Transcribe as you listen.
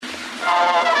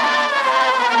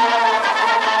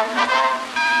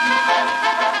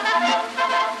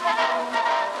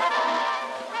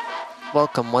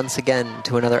Welcome once again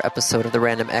to another episode of the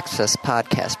Random Access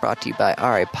Podcast, brought to you by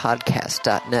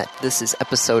rapodcast.net. This is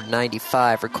episode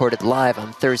 95, recorded live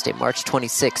on Thursday, March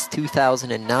 26,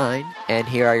 2009. And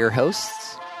here are your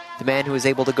hosts, the man who was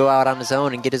able to go out on his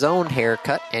own and get his own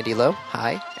haircut, Andy Lowe,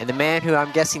 hi. And the man who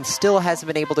I'm guessing still hasn't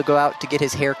been able to go out to get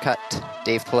his hair cut,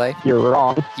 Dave Play. You're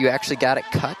wrong. You actually got it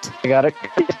cut? I got it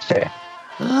yesterday.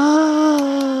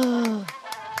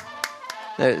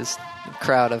 There's a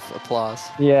crowd of applause.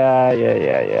 Yeah.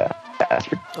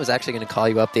 Bastard. I was actually going to call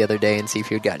you up the other day and see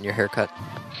if you had gotten your hair cut.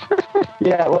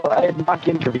 Yeah, well, I had mock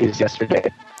interviews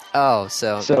yesterday. Oh,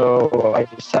 so I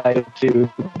decided to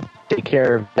take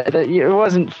care of it. It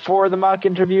wasn't for the mock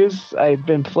interviews. I'd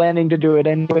been planning to do it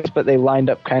anyways, but they lined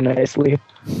up kind of nicely.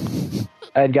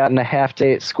 I'd gotten a half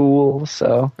day at school,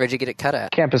 so... Where'd you get it cut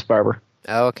at? Campus Barber.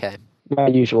 Oh, okay. My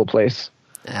usual place.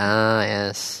 Ah,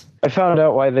 yes. I found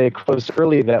out why they closed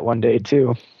early that one day,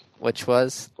 too. Which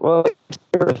was? Well,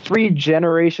 there were 3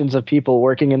 generations of people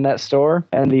working in that store,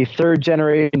 and the third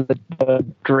generation, the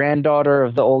granddaughter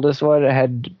of the oldest one,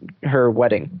 had her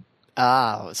wedding.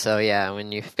 Oh, so yeah,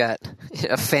 when you've got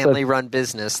a family-run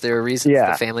business, there are reasons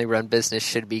the family-run business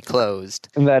should be closed.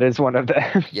 And that is one of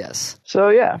them. Yes. So,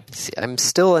 yeah. See, I'm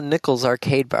still a Nichols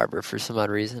arcade barber for some odd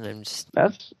reason.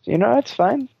 That's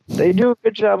fine. They do a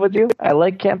good job with you. I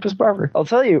like Campus Barber. I'll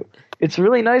tell you, it's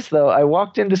really nice, though. I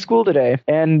walked into school today,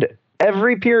 and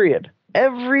every class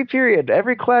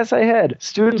I had,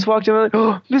 students walked in and were like,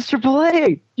 "Oh, Mr.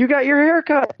 Pillay, you got your hair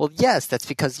cut." Well, yes, that's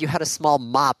because you had a small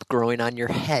mop growing on your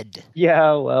head.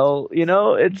 Yeah, well,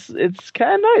 it's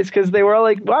kind of nice because they were all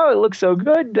like, "Wow, it looks so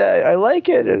good. I like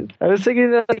it." And I was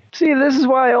thinking, see, this is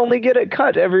why I only get it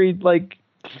cut every,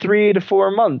 3 to 4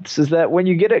 months, is that when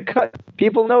you get it cut,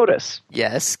 people notice.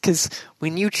 Yes, because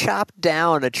when you chop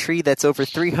down a tree that's over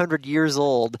 300 years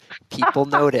old, people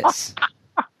notice.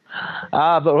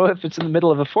 But what if it's in the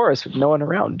middle of a forest with no one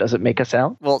around? Does it make a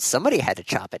sound? Well, somebody had to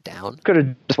chop it down. Could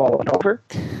have just fallen over.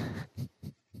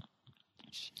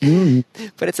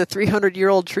 But it's a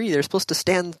 300-year-old tree. They're supposed to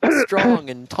stand strong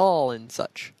and tall and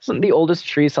such. Isn't the oldest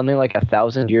tree something like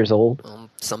 1,000 years old?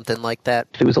 Something like that.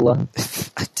 Methuselah.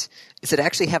 Does it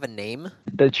actually have a name?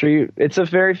 The tree, it's a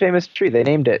very famous tree. They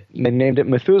named it. They named it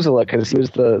Methuselah because he was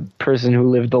the person who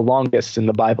lived the longest in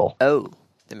the Bible. Oh,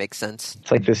 that makes sense. It's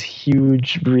like this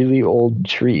huge, really old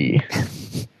tree.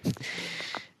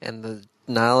 And the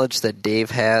knowledge that Dave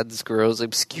has grows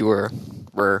obscure.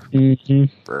 More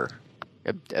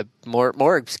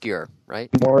obscure, right?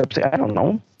 I don't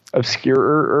know.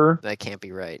 Obscurer. That can't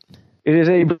be right. It is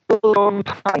a blue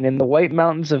pine in the White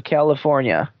Mountains of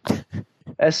California.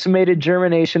 Estimated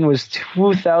germination was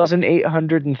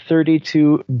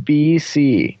 2,832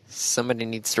 BC. Somebody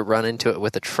needs to run into it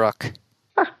with a truck.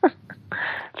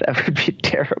 That would be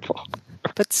terrible.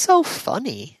 But so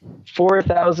funny.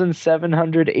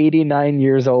 4,789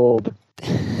 years old.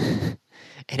 And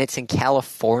it's in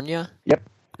California? Yep.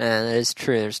 And that is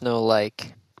true. There's no,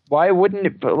 Why wouldn't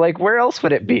it... where else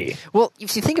would it be? Well,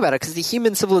 if you think about it, because the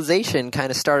human civilization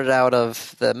kind of started out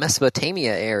of the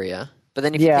Mesopotamia area. But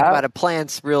then if you think about it,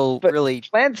 plants really...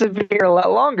 Plants have been here a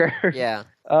lot longer. Yeah.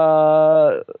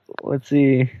 Let's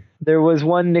see. There was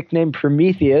one nicknamed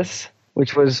Prometheus,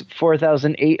 which was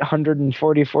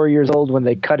 4,844 years old when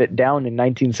they cut it down in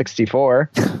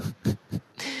 1964. Did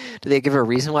they give a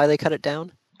reason why they cut it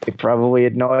down? They probably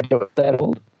had no idea it was that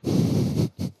old.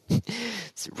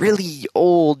 It's a really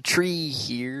old tree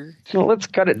here. So let's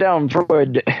cut it down for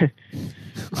wood.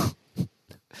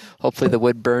 Hopefully the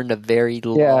wood burned a very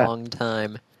long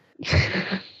time.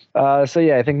 I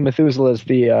think Methuselah is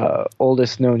the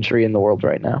oldest known tree in the world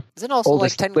right now. Isn't it also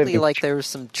technically there's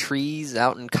some trees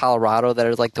out in Colorado that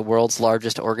are the world's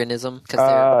largest organism? Because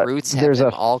their roots have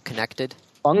them all connected?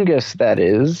 Fungus, that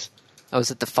is. Oh,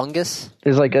 is it the fungus?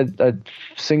 There's a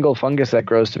single fungus that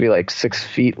grows to be 6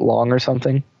 feet long or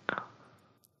something.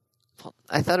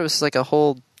 I thought it was a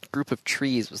whole group of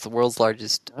trees was the world's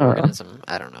largest organism.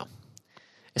 I don't know.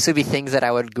 This would be things that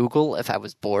I would Google if I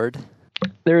was bored.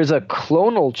 There is a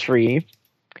clonal tree,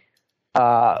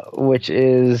 which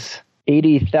is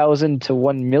 80,000 to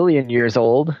 1 million years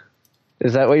old.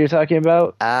 Is that what you're talking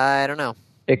about? I don't know.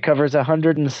 It covers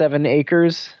 107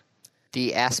 acres.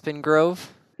 The aspen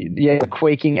grove? Yeah,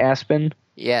 quaking aspen.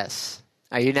 Yes.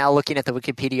 Are you now looking at the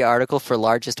Wikipedia article for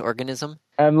largest organism?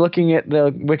 I'm looking at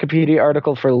the Wikipedia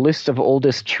article for list of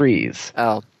oldest trees.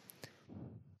 Oh.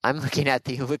 I'm looking at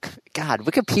the... God,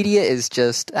 Wikipedia is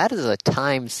that is a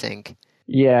time sink.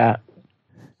 Yeah.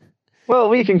 Well,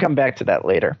 we can come back to that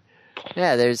later.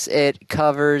 Yeah, it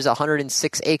covers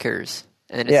 106 acres.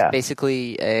 And it's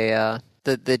basically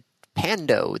the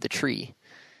pando, the tree.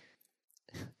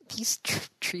 These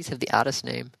trees have the oddest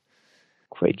name.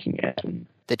 Quaking atom.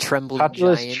 The trembling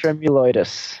Populus giant.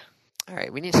 tremuloidus. All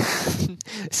right, we need.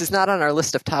 This is not on our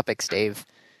list of topics, Dave.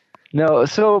 No,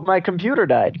 so my computer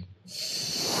died.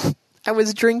 I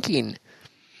was drinking.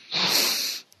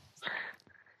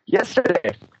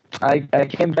 Yesterday, I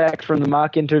came back from the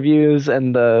mock interviews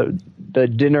and the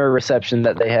dinner reception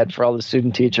that they had for all the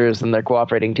student teachers and their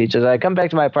cooperating teachers. I come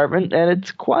back to my apartment and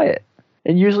it's quiet.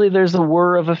 And usually there's a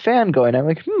whir of a fan going. I'm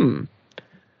like,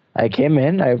 I came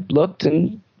in, I looked,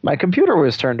 and my computer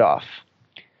was turned off.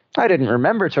 I didn't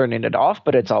remember turning it off,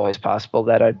 but it's always possible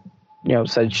that I,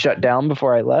 said shut down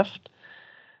before I left.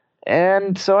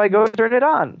 And so I go turn it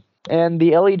on. And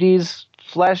the LEDs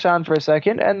flash on for a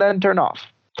second and then turn off.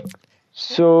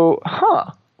 So,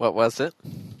 What was it?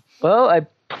 Well, I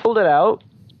pulled it out.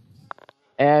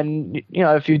 And,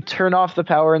 if you turn off the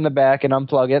power in the back and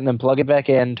unplug it and then plug it back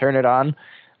in, turn it on,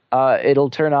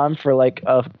 it'll turn on for like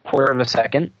a quarter of a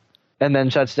second and then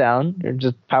shuts down. It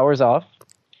just powers off.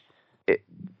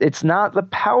 It's not the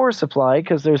power supply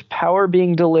because there's power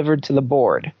being delivered to the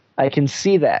board. I can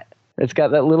see that. It's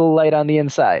got that little light on the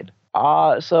inside.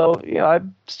 So I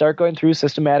start going through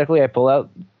systematically. I pull out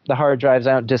the hard drives.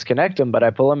 I don't disconnect them, but I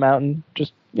pull them out and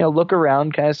just, look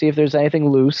around, kind of see if there's anything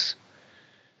loose.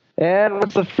 And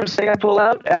what's the first thing I pull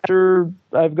out after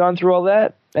I've gone through all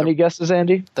that? Any guesses,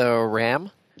 Andy? The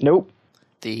RAM? Nope.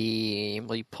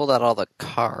 You pulled out all the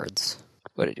cards.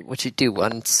 What'd you do?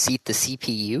 Unseat the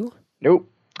CPU? Nope.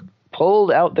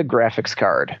 Pulled out the graphics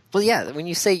card. Well, yeah, when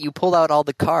you say you pulled out all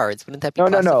the cards, wouldn't that be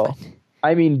classified? No.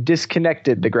 I mean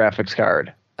disconnected the graphics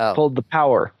card. Oh. Pulled the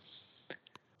power.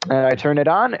 And I turn it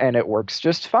on, and it works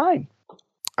just fine.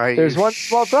 There's one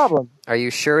small problem. Are you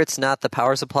sure it's not the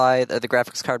power supply, the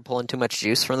graphics card pulling too much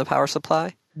juice from the power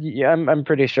supply? Yeah, I'm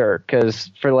pretty sure,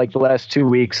 because for like the last 2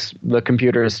 weeks, the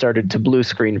computer has started to blue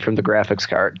screen from the graphics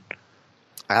card.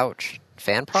 Ouch.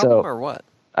 Fan problem or what?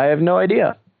 I have no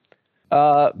idea.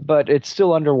 But it's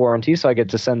still under warranty, so I get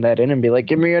to send that in and be like,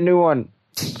 give me a new one.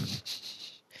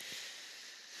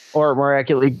 Or more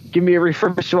accurately, give me a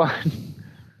refurbished one.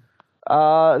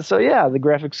 So yeah, the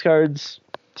graphics card's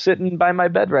sitting by my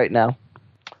bed right now.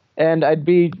 And I'd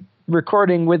be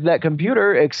recording with that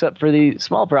computer, except for the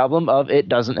small problem of it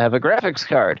doesn't have a graphics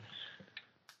card.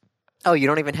 Oh, you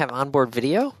don't even have onboard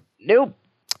video? Nope.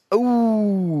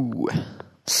 Ooh.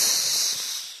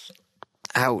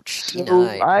 Ouch. So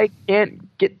I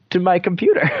can't get to my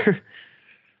computer.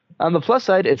 On the plus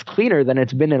side, it's cleaner than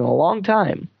it's been in a long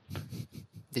time.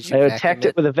 Did you attacked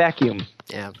it with a vacuum.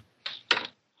 Yeah.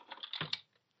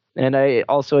 And I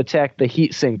also attacked the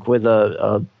heatsink with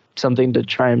a something to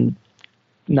try and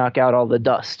knock out all the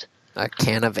dust. A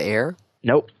can of air?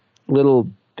 Nope. Little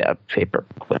paper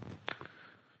clip.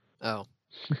 Oh.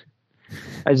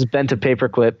 I just bent a paper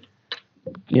clip,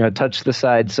 touched the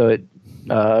side so it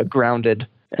grounded,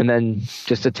 and then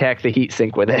just attacked the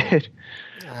heatsink with it.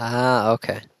 Ah,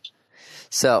 okay.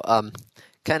 So,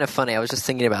 kind of funny. I was just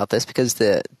thinking about this because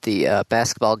the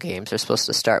basketball games are supposed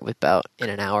to start with about in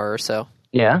an hour or so.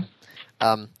 Yeah.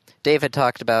 Dave had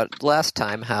talked about last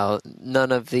time how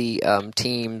none of the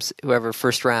teams, whoever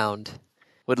first round,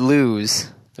 would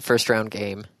lose the first round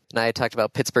game. And I had talked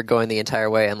about Pittsburgh going the entire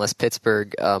way unless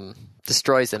Pittsburgh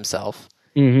destroys himself.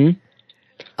 Mm-hmm.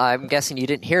 I'm guessing you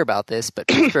didn't hear about this, but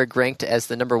Pittsburgh, ranked as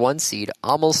the number 1 seed,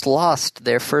 almost lost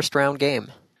their first round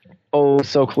game. Oh,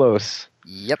 so close.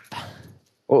 Yep.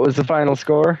 What was the final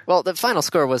score? Well, the final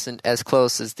score wasn't as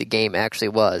close as the game actually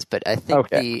was, but I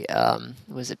think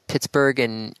was it Pittsburgh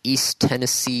and East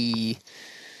Tennessee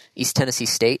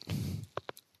State?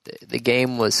 The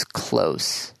game was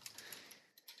close.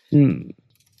 I'm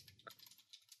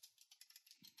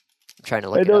trying to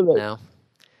look it up now.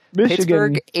 Michigan.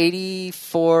 Pittsburgh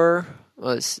 84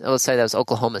 was, let's say that was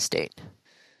Oklahoma State.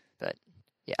 But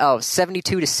yeah,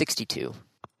 72-62.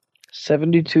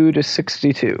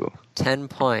 72-62. 10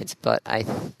 points, but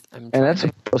and that's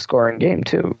a low-scoring game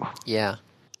too. Yeah.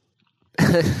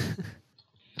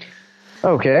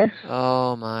 Okay.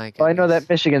 Oh my god. Well, I know that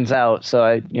Michigan's out, so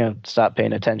I stopped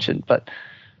paying attention. But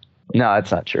no,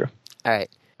 that's not true. All right.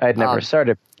 I had never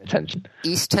started paying attention.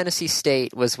 East Tennessee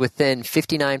State was within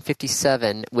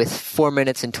 59-57 with 4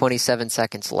 minutes and 27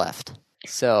 seconds left.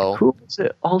 So who was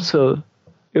it? Also,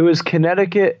 it was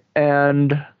Connecticut,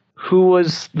 and who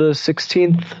was the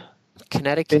 16th?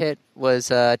 Connecticut was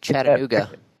Chattanooga.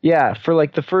 Yeah, for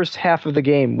like the first half of the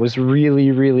game was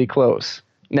really, really close.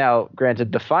 Now,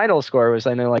 granted, the final score was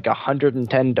only like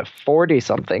 110-40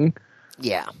 something.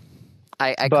 Yeah,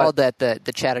 I called that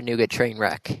the Chattanooga train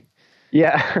wreck.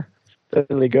 Yeah, that's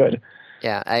really good.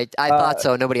 Yeah, I thought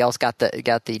so. Nobody else got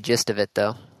the gist of it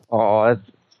though. Oh,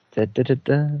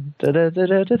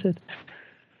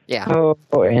 Yeah.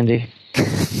 Oh, Andy.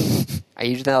 Are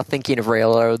you now thinking of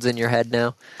railroads in your head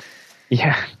now?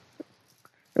 Yeah.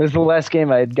 It was the last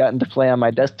game I had gotten to play on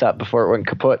my desktop before it went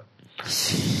kaput.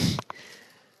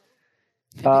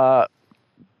 But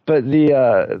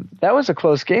that was a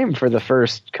close game for the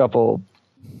first couple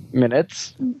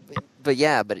minutes. But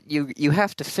you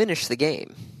have to finish the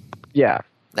game. Yeah.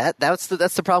 That's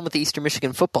the problem with the Eastern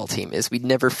Michigan football team is we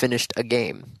never finished a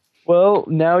game. Well,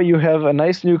 now you have a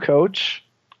nice new coach,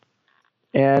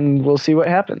 and we'll see what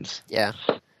happens. Yeah.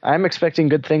 I'm expecting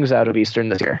good things out of Eastern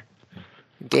this year.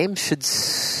 Games should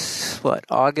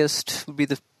August would be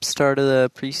the start of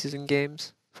the preseason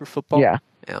games for football. Yeah.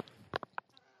 Yeah.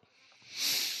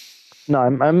 No,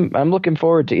 I'm looking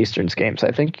forward to Eastern's games.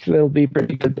 I think they'll be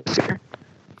pretty good this year.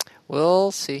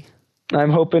 We'll see. I'm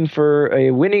hoping for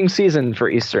a winning season for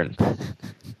Eastern.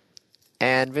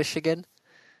 And Michigan?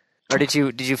 Or did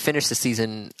you finish the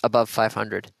season above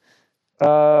 500?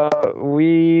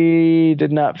 We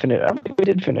did not finish. I think we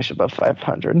did finish above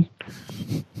 500.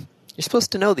 You're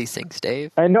supposed to know these things,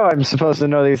 Dave. I know I'm supposed to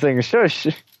know these things. Shush.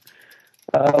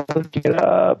 Look it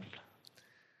up.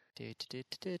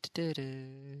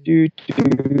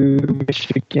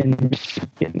 Michigan,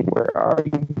 where are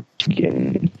you,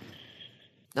 Michigan?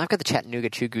 Now I've got the Chattanooga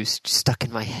Choo-Goose stuck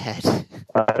in my head.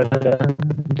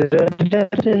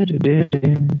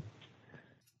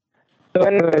 So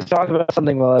anyways, talk about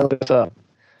something while I look this up.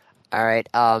 All right.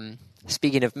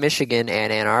 Speaking of Michigan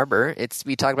and Ann Arbor,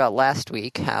 we talked about last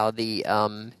week how the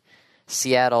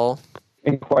Seattle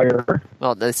Inquirer.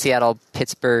 Well, the Seattle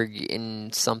Pittsburgh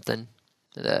in something,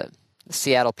 the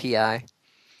Seattle PI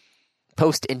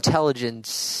Post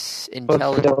Intelligence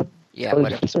yeah,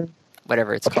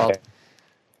 whatever it's called.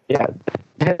 Yeah.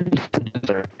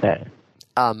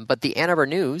 But the Ann Arbor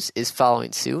News is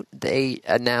following suit. They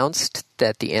announced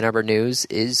that the Ann Arbor News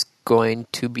is going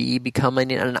to be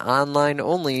becoming an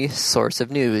online-only source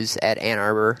of news at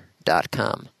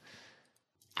AnnArbor.com.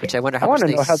 Which I wonder how much I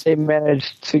want to know how they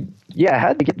managed to... Yeah,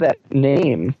 how'd they get that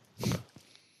name?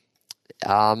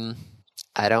 I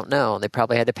don't know. They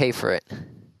probably had to pay for it.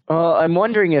 I'm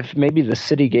wondering if maybe the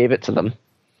city gave it to them.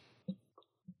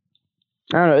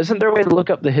 I don't know. Isn't there a way to look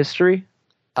up the history?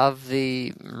 Of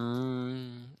the...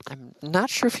 I'm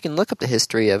not sure if you can look up the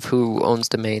history of who owns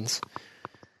domains.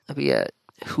 Maybe a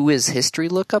who is history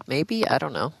lookup, maybe? I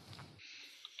don't know.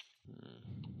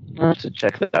 I'll have to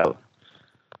check that out.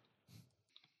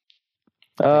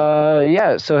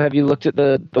 Yeah, so have you looked at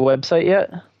the website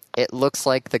yet? It looks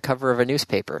like the cover of a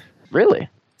newspaper. Really?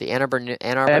 The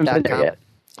AnnArbor.com.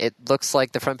 It looks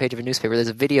like the front page of a newspaper. There's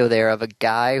a video there of a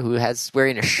guy who has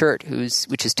wearing a shirt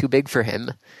which is too big for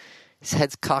him. His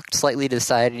head's cocked slightly to the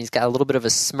side, and he's got a little bit of a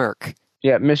smirk.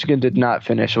 Yeah, Michigan did not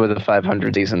finish with a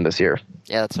 500 season this year.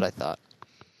 Yeah, that's what I thought.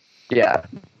 Yeah,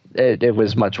 it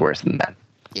was much worse than that.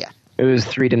 Yeah. It was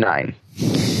 3-9.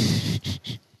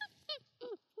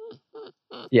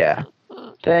 Yeah.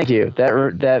 Thank you.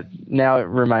 That now it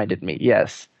reminded me.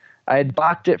 Yes. I had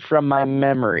blocked it from my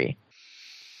memory.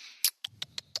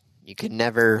 You can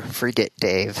never forget,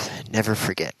 Dave. Never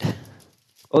forget.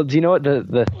 Well, do you know what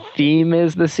the theme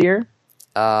is this year?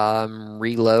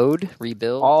 Rebuild.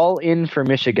 All in for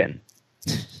Michigan.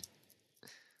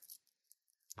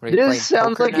 This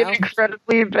sounds like an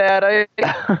incredibly bad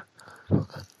idea.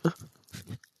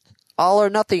 All or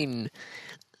nothing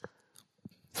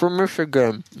for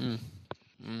Michigan.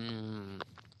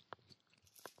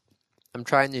 I'm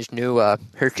trying these new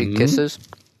Hershey Kisses.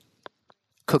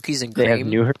 Cookies and cream. They have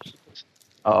new Hershey.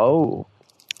 Oh.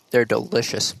 They're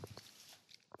delicious.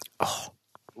 Oh.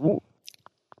 Ooh.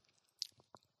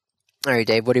 All right,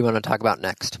 Dave, what do you want to talk about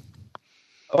next?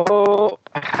 Oh,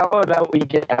 how about we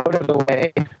get out of the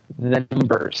way the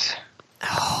numbers?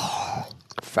 Oh,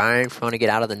 fine. If you want to get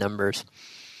out of the numbers.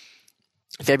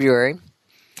 February,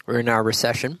 we're in our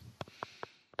recession.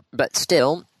 But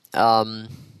still,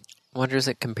 what is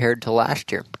it compared to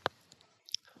last year?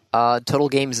 Total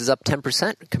games is up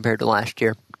 10% compared to last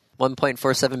year.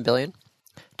 1.47 billion.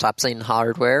 Top selling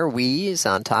hardware, Wii is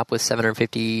on top with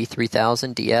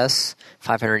 753,000, DS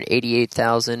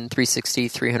 588,000, 360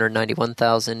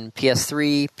 391,000,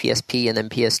 PS3, PSP, and then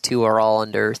PS2 are all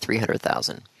under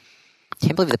 300,000.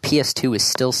 Can't believe the PS2 is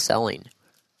still selling.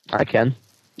 I can.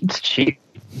 It's cheap.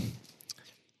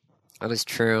 That was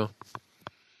true.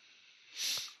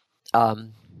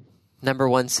 Number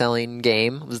one selling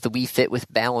game was the Wii Fit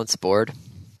with balance board,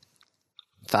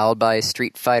 followed by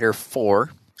Street Fighter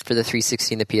 4 for the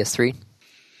 360 and the PS3.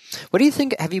 What do you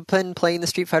think? Have you been playing the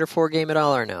Street Fighter 4 game at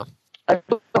all or no? I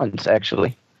played once,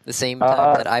 actually. The same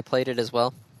time that I played it as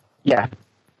well? Yeah.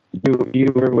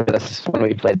 You were with us when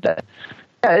we played that.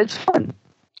 Yeah, it's fun.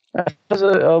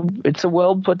 It's a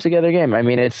well put together game. I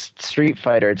mean, it's Street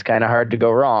Fighter. It's kind of hard to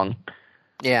go wrong.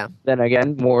 Yeah. Then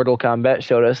again, Mortal Kombat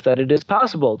showed us that it is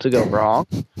possible to go wrong.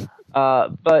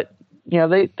 But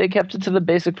they kept it to the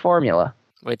basic formula.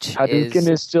 Which Hadouken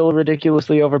is still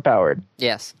ridiculously overpowered.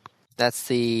 Yes. That's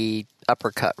the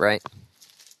uppercut, right?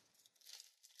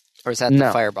 Or is that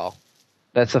the fireball?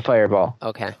 That's a fireball.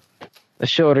 Okay. The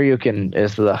Shoryuken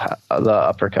is the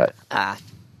uppercut. Ah,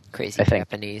 crazy I think.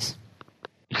 Japanese.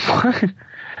 Are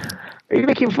you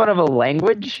making fun of a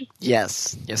language?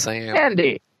 Yes. Yes, I am.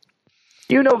 Andy,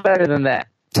 you know better than that.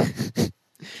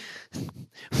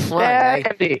 Why?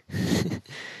 Andy.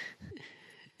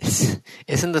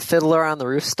 Isn't the Fiddler on the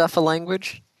Roof stuff a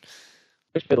language?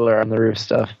 Fiddler on the Roof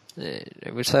stuff.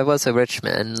 I wish I was a rich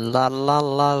man. La la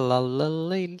la la la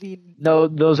la. No,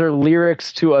 those are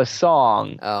lyrics to a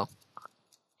song. Oh.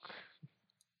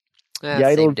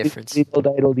 Yiddle, Same difference. Diddle,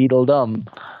 diddle, diddle, dum.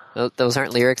 Those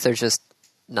aren't lyrics, they're just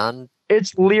non...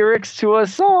 It's lyrics to a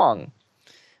song.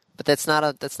 But that's not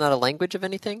a language of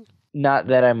anything? Not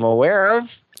that I'm aware of.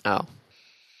 Oh.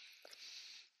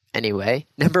 Anyway,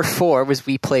 number 4 was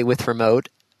We Play with Remote.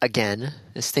 Again,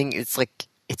 this thing, it's like,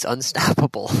 it's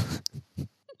unstoppable.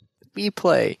 We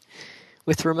Play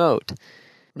with Remote.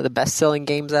 One of the best-selling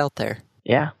games out there.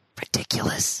 Yeah.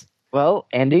 Ridiculous. Well,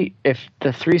 Andy, if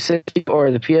the 360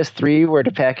 or the PS3 were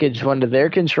to package one of their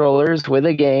controllers with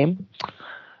a game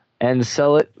and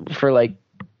sell it for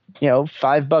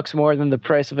 $5 more than the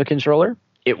price of a controller,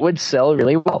 it would sell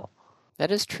really well. That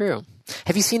is true.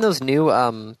 Have you seen those new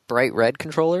bright red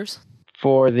controllers?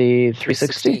 For the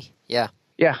 360? Yeah.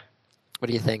 Yeah. What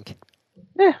do you think?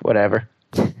 Whatever.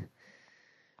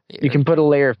 You can put a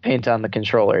layer of paint on the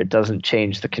controller. It doesn't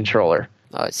change the controller.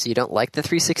 Oh, so you don't like the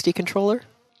 360 controller?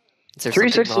 Is there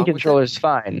 360 controller is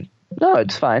fine. No,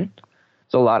 it's fine.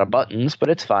 It's a lot of buttons, but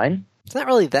it's fine. It's not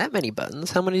really that many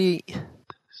buttons. How many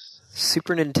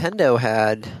Super Nintendo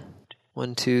had?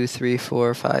 1, 2, 3,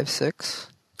 4, 5, 6.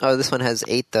 Oh, this one has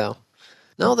 8 though.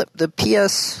 No, the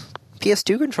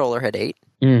PS2 controller had 8.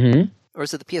 Mm-hmm. Or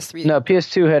is it the PS3? No,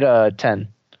 PS2 had 10.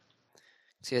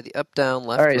 So you had the up, down,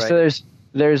 left, all right, right. So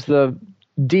there's the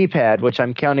D-pad, which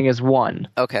I'm counting as 1.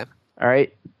 Okay. All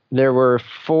right. There were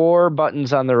 4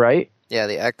 buttons on the right. Yeah,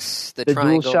 the X, the The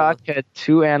triangle. DualShock had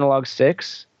 2 analog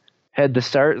sticks, had the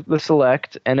start, the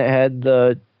select, and it had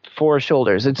the 4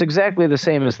 shoulders. It's exactly the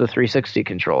same as the 360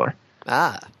 controller.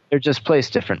 Ah. They're just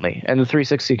placed differently. And the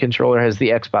 360 controller has the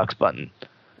Xbox button.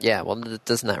 Yeah, well,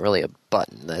 that's not really a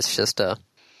button. That's just a...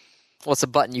 Well, it's a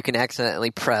button you can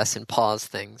accidentally press and pause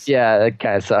things. Yeah, that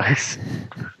kind of sucks.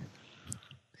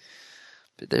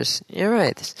 But you're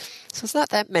right. So it's not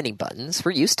that many buttons.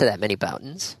 We're used to that many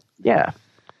buttons. Yeah.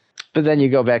 But then you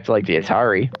go back to the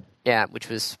Atari. Yeah, which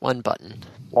was 1 button.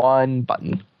 1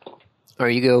 button. Or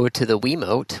you go to the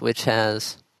Wiimote, which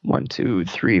has... 1, 2,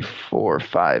 3, 4,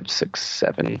 5, 6,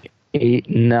 7, 8,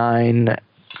 9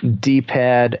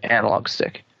 D-pad analog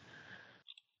stick.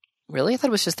 Really? I thought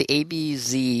it was just the A, B,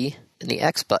 Z, and the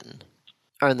X button.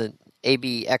 Or the A,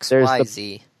 B, X, Y,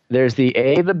 Z. There's the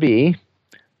A, the B,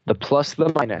 the plus,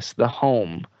 the minus, the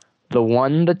home, the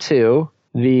 1, the 2,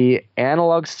 the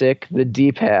analog stick, the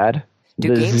D-pad, Do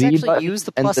the games Z actually button, use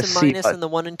the plus and C minus button. and the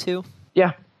 1 and 2?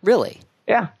 Yeah. Really?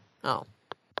 Yeah. Oh.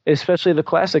 Especially the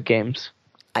classic games,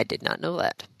 I did not know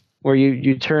that. where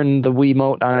you turn the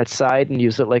Wiimote on its side and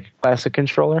use it like a classic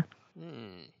controller.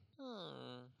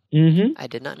 Mm-hmm. I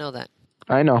did not know that.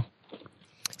 I know.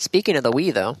 Speaking of the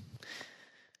Wii, though,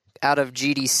 out of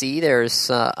GDC, there's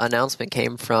announcement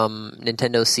came from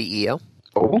Nintendo's CEO.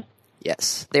 Oh?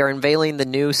 Yes. They are unveiling the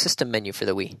new system menu for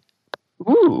the Wii.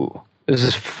 Ooh. Is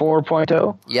this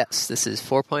 4.0? Yes, this is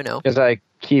 4.0. Because I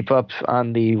keep up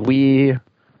on the Wii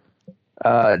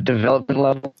development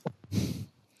level.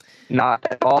 Not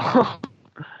at all.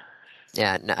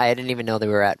 Yeah, no, I didn't even know they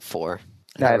were at 4.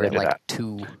 They Neither were at did I.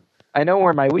 2. I know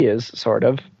where my Wii is, sort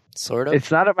of. Sort of?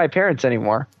 It's not at my parents'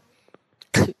 anymore.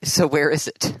 So where is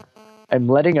it? I'm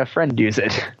letting a friend use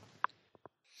it.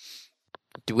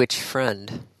 Which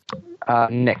friend?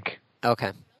 Nick.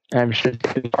 Okay. I'm sure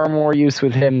it's far more use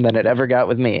with him than it ever got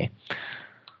with me.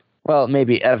 Well,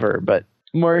 maybe ever, but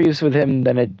more use with him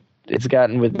than it's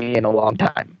gotten with me in a long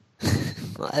time.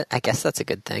 Well, I guess that's a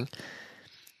good thing.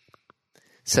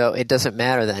 So it doesn't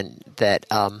matter then that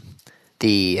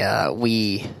the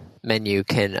Wii menu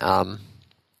can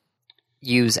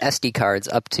use SD cards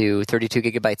up to 32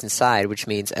 gigabytes inside, which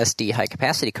means SD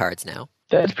high-capacity cards now.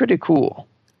 That's pretty cool.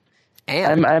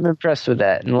 And I'm impressed with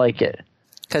that and like it.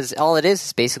 because all it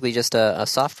is basically just a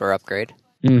software upgrade.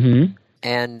 Mm-hmm.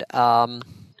 And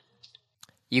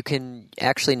you can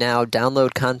actually now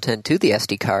download content to the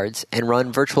SD cards and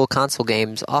run virtual console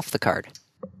games off the card.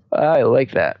 I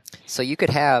like that. So you could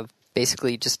have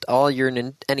basically just all your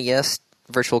NES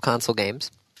virtual console games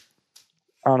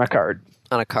On a card.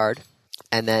 on a card,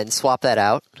 and then swap that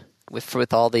out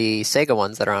with all the Sega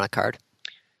ones that are on a card.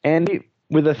 And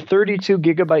with a 32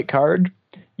 gigabyte card,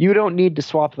 you don't need to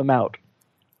swap them out.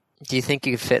 Do you think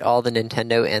you could fit all the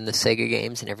Nintendo and the Sega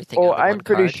games and everything? Oh, onto I'm one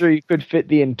pretty card? sure you could fit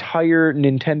the entire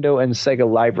Nintendo and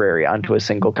Sega library onto a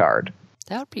single card.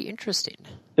 That would be interesting.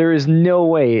 There is no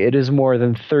way it is more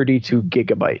than 32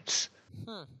 gigabytes.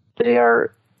 They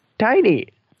are tiny.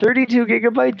 32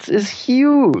 gigabytes is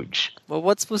huge. Well,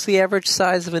 what's the average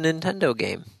size of a Nintendo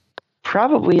game?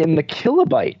 Probably in the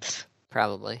kilobytes.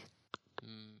 Probably.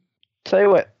 Tell you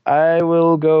what, I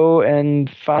will go and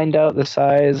find out the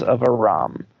size of a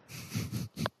ROM.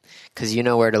 Because you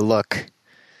know where to look.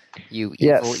 You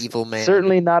evil man.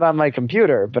 Certainly not on my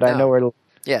computer, but I No. know where to.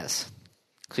 Yes.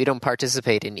 Because we don't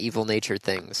participate in evil-natured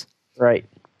things. Right.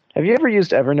 Have you ever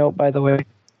used Evernote, by the way?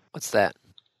 What's that?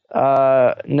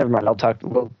 Never mind.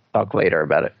 We'll talk later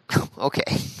about it. Okay.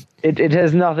 It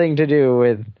has nothing to do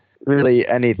with really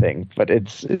anything, but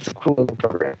it's a cool little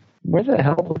program. Where the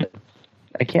hell?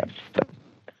 I can't.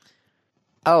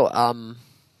 Oh,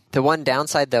 the one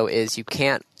downside, though, is you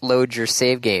can't load your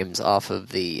save games off of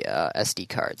the SD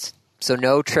cards. So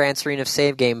no transferring of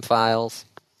save game files.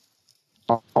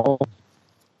 Oh,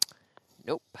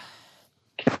 Nope.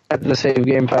 the save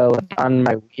game file on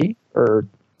my Wii, or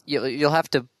You'll have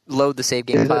to load the save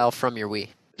game Is it- file from your Wii.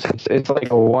 it's like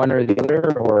a one or the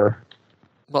other, or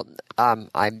Well,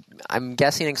 I'm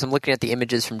guessing because I'm looking at the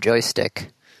images from Joystick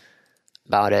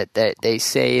about it that they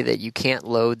say that you can't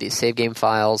load the save game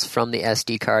files from the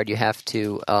SD card. You have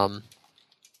to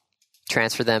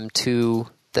transfer them to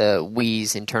the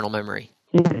Wii's internal memory.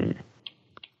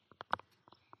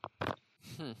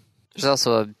 There's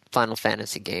also a Final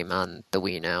Fantasy game on the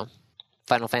Wii now.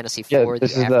 Final Fantasy IV, Yeah,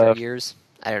 this the is After the- Years.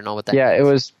 I don't know what that yeah, means.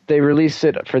 it was. They released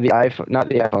it for the iPhone, not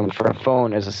the iPhone, for a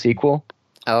phone as a sequel.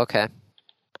 Oh, okay.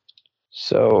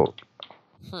 So,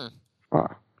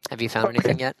 Have you found Okay.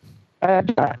 anything yet? I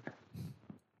have not,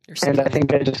 You're and I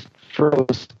think I just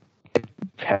froze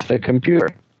past the computer.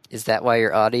 Is that why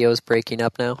your audio is breaking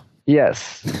up now?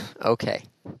 Yes. Okay.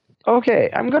 Okay,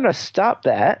 I'm gonna stop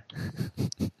that.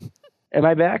 Am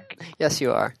I back? Yes,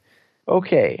 you are.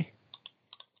 Okay.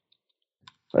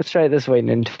 Let's try it this way.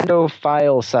 Nintendo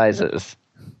file sizes.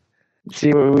 Let's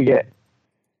see what we get.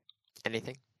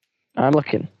 Anything? I'm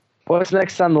looking. What's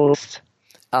next on the list?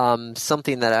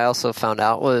 Something that I also found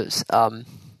out was,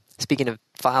 speaking of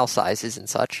file sizes and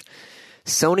such,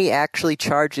 Sony actually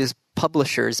charges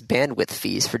publishers bandwidth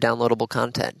fees for downloadable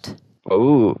content.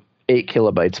 Ooh, 8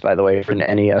 kilobytes, by the way, for an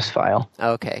NES file.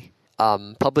 Okay.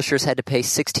 Publishers had to pay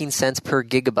 16 cents per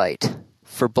gigabyte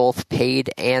for both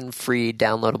paid and free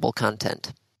downloadable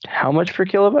content. How much per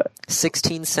kilobyte?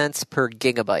 16 cents per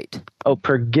gigabyte. Oh,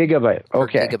 per gigabyte. Per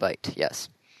Okay. gigabyte, yes.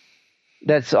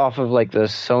 That's off of like the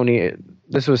Sony.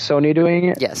 This was Sony doing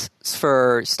it? Yes, it's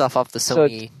for stuff off the So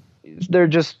Sony. They're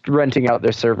just renting out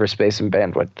their server space and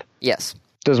bandwidth. Yes.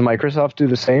 Does Microsoft do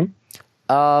the same?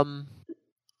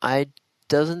 I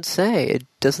doesn't say. It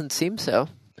doesn't seem so.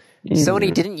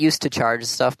 Sony didn't used to charge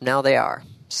stuff. Now they are.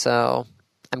 So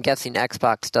I'm guessing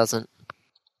Xbox doesn't.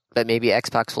 But maybe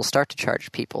Xbox will start to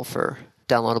charge people for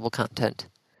downloadable content,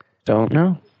 Don't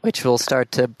know. which will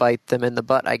start to bite them in the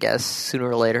butt, I guess, sooner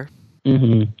or later.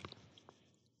 Mm-hmm.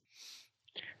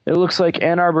 It looks like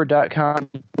AnnArbor.com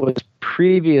was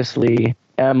previously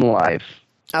MLive,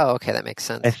 Oh, okay, that makes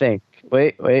sense. I think.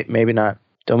 Wait, maybe not.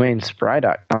 Domain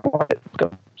Spry.com. Let's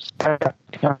go.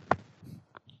 Spry.com.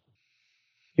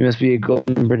 You must be a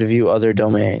gold member to view other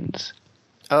domains.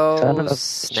 Son of Oh, a-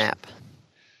 snap.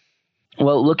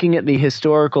 Well, looking at the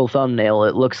historical thumbnail,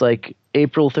 it looks like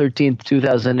April 13th,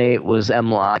 2008 was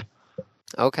MLive.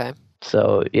 Okay.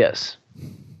 So, yes.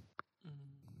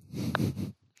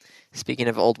 Speaking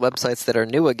of old websites that are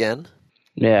new again,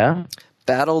 Yeah.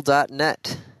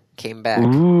 Battle.net came back,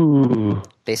 Ooh.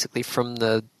 basically from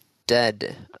the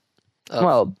dead. Of,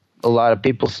 Well, a lot of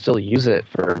people still use it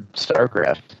for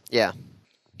StarCraft. yeah,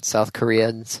 South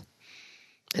Koreans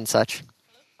and such.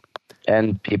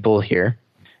 And people here.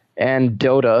 And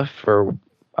Dota for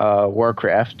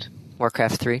Warcraft.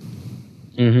 Warcraft 3.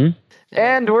 Mm-hmm.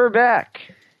 And we're back.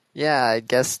 Yeah, I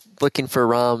guess looking for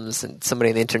ROMs and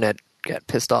somebody on the internet got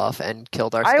pissed off and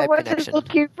killed our I Skype wasn't connection.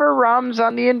 looking for ROMs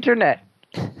on the internet.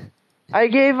 I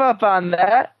gave up on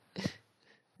that.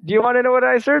 Do you want to know what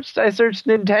I searched? I searched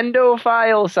Nintendo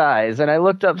file size, and I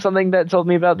looked up something that told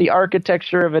me about the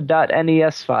architecture of a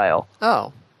 .NES file.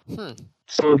 Oh,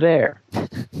 So there.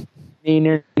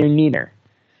 Neener.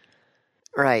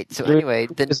 Right. So anyway,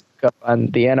 Just go on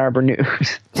the Ann Arbor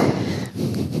News.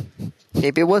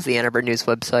 maybe it was the Ann Arbor News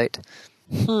website.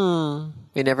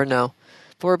 We never know.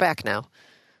 But we're back now.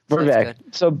 So We're that's back.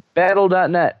 good. So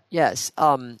Battle.net. Yes.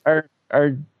 Are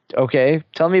okay.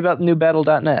 Tell me about the new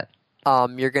Battle.net.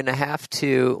 You're going to have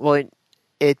to. Well,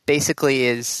 it basically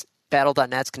is.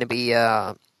 Battle.net's going to be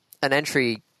an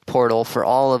entry portal for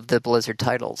all of the Blizzard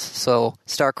titles. So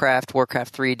StarCraft,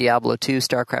 Warcraft 3, Diablo 2,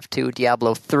 StarCraft 2,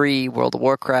 Diablo 3, World of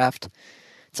Warcraft.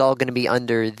 It's all going to be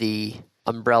under the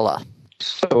umbrella.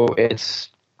 So it's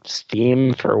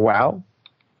Steam for WoW?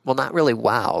 Well, not really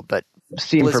WoW, but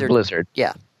Steam for Blizzard.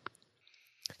 Yeah.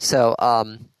 So,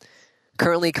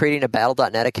 currently creating a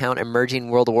Battle.net account and merging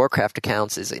World of Warcraft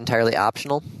accounts is entirely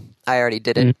optional. I already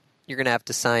did it. You're going to have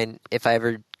to sign, if I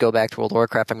ever go back to World of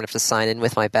Warcraft, I'm going to have to sign in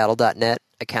with my Battle.net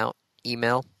account,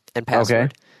 email, and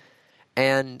password. Okay.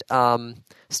 And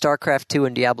StarCraft 2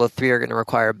 and Diablo 3 are going to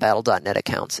require Battle.net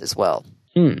accounts as well.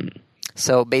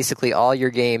 So basically all your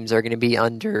games are going to be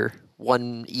under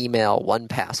one email, one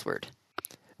password,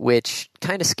 which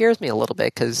kind of scares me a little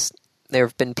bit because there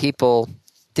have been people...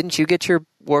 Didn't you get your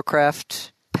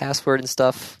Warcraft password and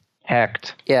stuff?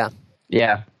 Hacked. Yeah.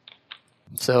 Yeah.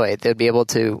 So they'd be able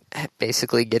to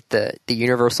basically get the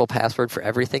universal password for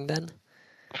everything then?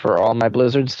 For all my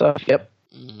Blizzard stuff? Yep.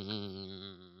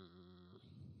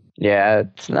 Yeah,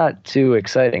 it's not too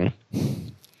exciting.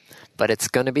 But it's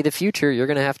going to be the future. You're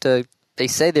going to have to... They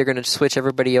say they're going to switch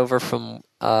everybody over from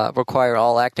require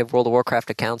all active World of Warcraft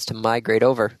accounts to migrate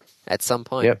over at some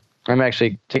point. Yep. I'm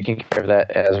actually taking care of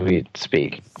that as we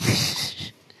speak.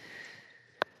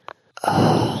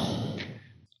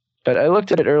 But I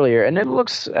looked at it earlier, and it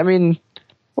looks, I mean,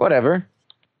 whatever.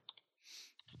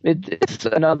 It's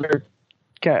another...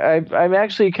 I'm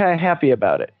actually kind of happy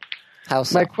about it. How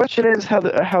so? My question is how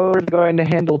are they going to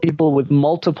handle people with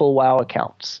multiple WoW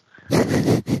accounts?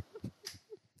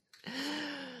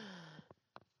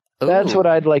 That's what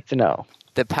I'd like to know.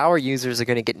 The power users are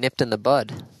going to get nipped in the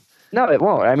bud. No, it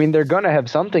won't. I mean, they're going to have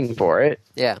something for it.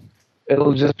 Yeah.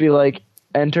 It'll just be like,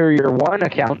 enter your one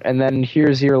account, and then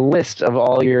here's your list of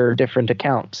all your different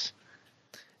accounts.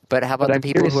 But how about the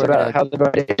people who are about how they're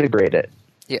going to integrate it?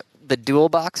 Yeah, the dual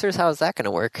boxers, how is that going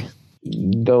to work?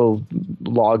 They'll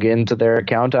log into their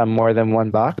account on more than one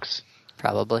box?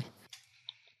 Probably.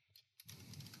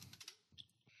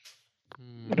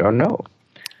 I don't know.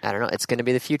 I don't know. It's going to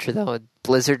be the future, though.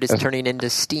 Blizzard is turning into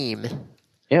Steam.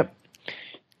 Yep.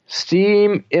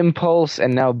 Steam, Impulse,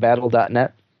 and now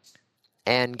Battle.net.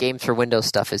 And Games for Windows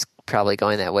stuff is probably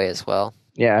going that way as well.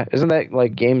 Yeah. Isn't that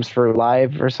like Games for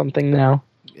Live or something now?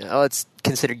 Oh, it's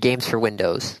considered Games for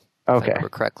Windows. Okay. If I remember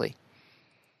correctly.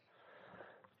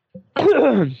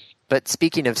 But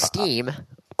speaking of Steam...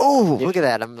 Oh, look at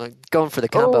that. I'm going for the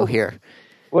combo here.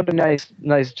 What a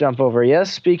nice jump over.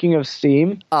 Yes, speaking of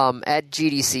Steam. At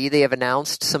GDC, they have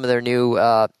announced some of their new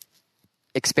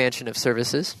expansion of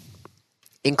services,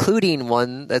 including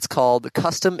one that's called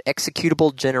Custom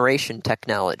Executable Generation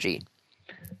Technology.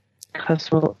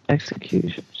 Custom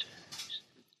execution.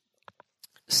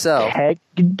 So,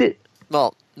 KEG?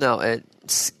 well, no,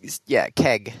 it's, yeah,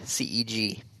 KEG,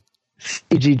 C-E-G.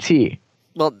 CGT.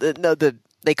 Well,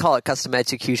 they call it Custom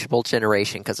Executable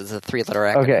Generation because it's a three-letter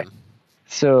acronym. Okay.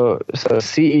 So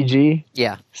CEG?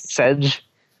 Yeah. Sedge?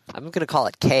 I'm going to call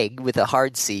it KEG with a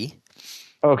hard C.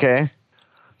 Okay.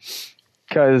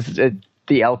 Because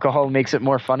the alcohol makes it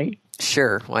more funny?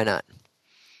 Sure, why not?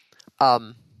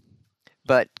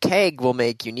 But KEG will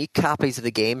make unique copies of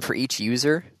the game for each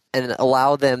user and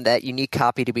allow them that unique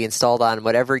copy to be installed on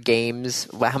whatever games,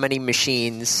 how many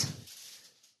machines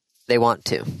they want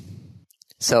to.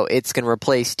 So it's going to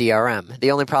replace DRM.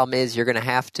 The only problem is you're going to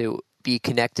have to be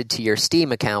connected to your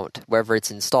Steam account wherever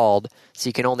it's installed, so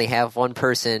you can only have one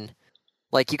person.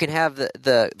 Like, you can have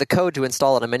the code to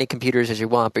install it on many computers as you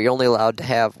want, but you're only allowed to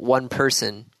have one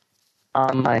person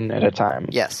online at a time.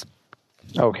 Yes.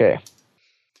 Okay.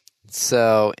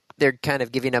 So they're kind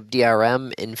of giving up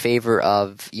DRM in favor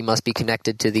of you must be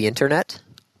connected to the internet,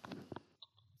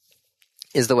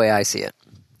 is the way I see it.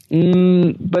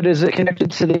 But is it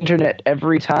connected to the internet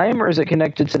every time, or is it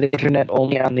connected to the internet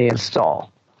only on the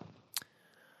install?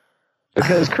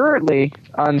 Because currently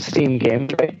on Steam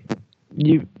games, right?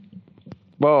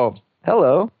 Whoa,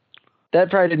 hello. That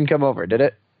probably didn't come over, did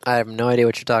it? I have no idea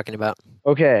what you're talking about.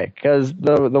 Okay, because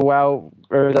the WoW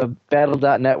or the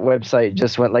Battle.net website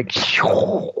just went like.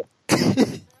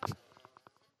 I'm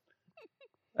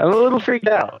a little freaked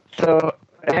out. So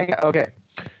hang on. Okay.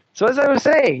 So as I was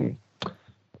saying,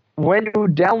 when you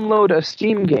download a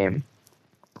Steam game,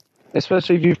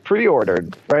 especially if you've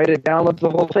pre-ordered, right? It downloads the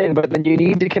whole thing, but then you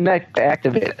need to connect to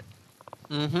activate it.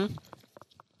 Mm-hmm.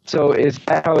 So is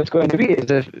that how it's going to be?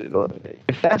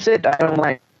 If that's it, I don't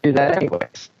mind do that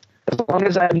anyways. As long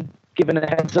as I'm given a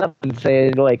heads up and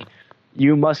say, like,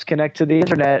 you must connect to the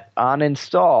internet on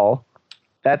install,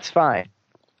 that's fine.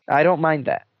 I don't mind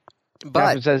that.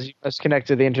 But if it says you must connect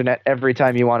to the internet every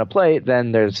time you want to play,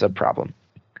 then there's a problem.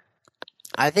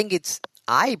 I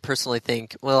personally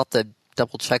think we'll have to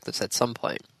double check this at some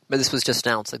point. But this was just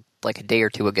announced like a day or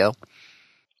two ago.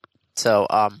 So,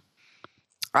 I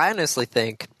honestly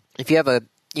think if you have a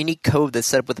unique code that's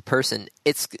set up with a person,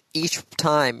 it's each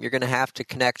time you're going to have to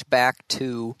connect back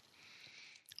to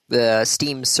the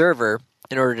Steam server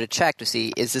in order to check to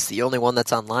see, is this the only one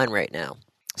that's online right now?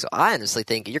 So I honestly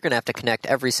think you're going to have to connect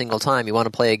every single time you want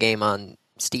to play a game on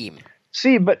Steam.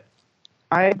 See, but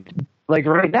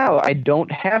right now, I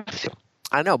don't have to.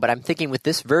 I know, but I'm thinking with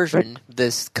this version,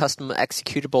 this custom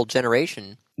executable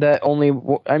generation... I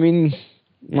don't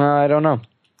know.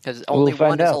 Because only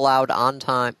one is allowed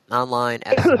online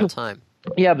at all time.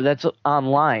 Yeah, but that's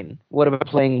online. What about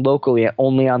playing locally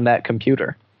only on that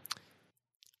computer?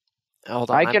 Hold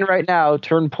on, I can right now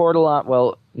turn Portal on.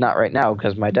 Well, not right now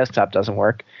because my desktop doesn't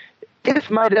work.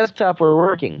 If my desktop were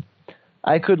working,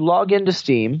 I could log into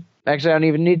Steam. Actually, I don't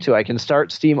even need to. I can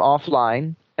start Steam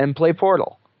offline and play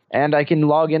Portal. And I can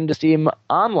log into Steam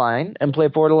online and play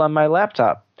Portal on my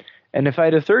laptop. And if I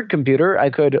had a third computer,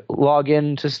 I could log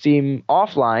into Steam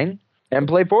offline and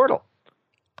play Portal.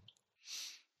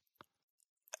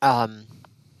 Now,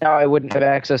 I wouldn't have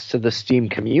access to the Steam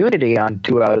community on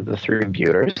 2 out of the 3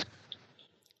 computers.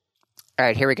 All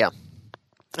right, here we go.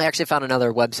 I actually found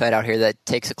another website out here that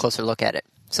takes a closer look at it.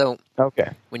 So,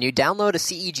 when you download a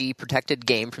CEG-protected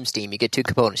game from Steam, you get 2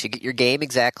 components. You get your game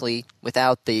exactly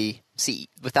without the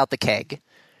keg,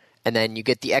 and then you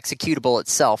get the executable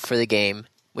itself for the game,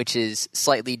 which is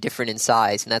slightly different in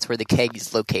size, and that's where the keg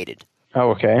is located.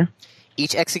 Oh, okay.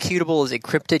 Each executable is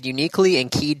encrypted uniquely and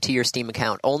keyed to your Steam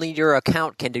account. Only your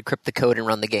account can decrypt the code and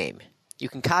run the game. You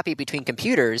can copy it between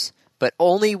computers, but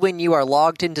only when you are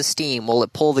logged into Steam will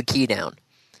it pull the key down.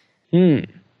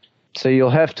 So you'll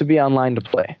have to be online to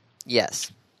play.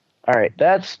 Yes. All right,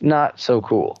 that's not so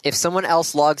cool. If someone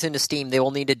else logs into Steam, they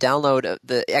will need to download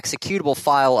the executable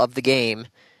file of the game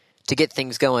to get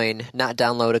things going, not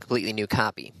download a completely new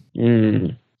copy.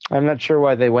 I'm not sure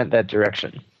why they went that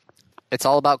direction. It's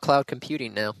all about cloud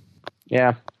computing now.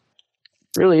 Yeah.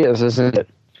 Really is, isn't it?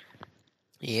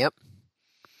 Yep.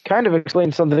 Kind of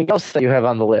explains something else that you have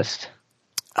on the list.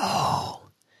 Oh.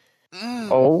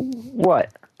 Oh, what?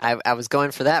 I was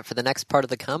going for that for the next part of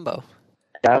the combo.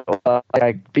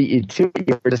 I beat you to it.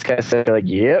 You were just kind of saying like,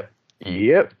 yep.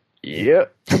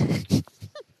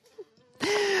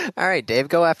 All right, Dave,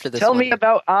 go after this Tell one. me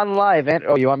about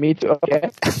OnLive. You want me to? Okay.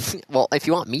 Well, if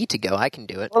you want me to go, I can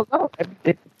do it. Well, no.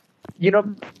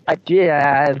 I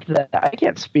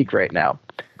can't speak right now.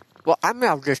 Well, I'm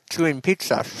now just chewing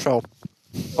pizza, so...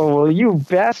 Oh, well, you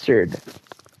bastard.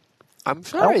 I'm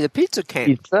sorry, the pizza came.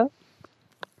 Pizza?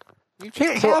 You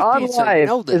can't So have pizza, you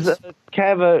know this. is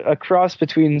kind of a cross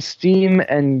between Steam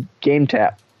and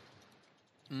GameTap.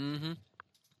 Mm-hmm.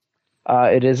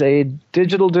 It is a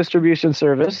digital distribution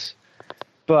service,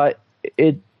 but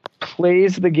it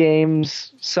plays the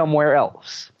games somewhere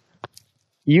else.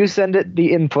 You send it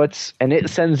the inputs, and it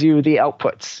sends you the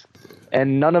outputs.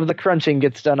 And none of the crunching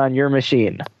gets done on your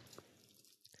machine.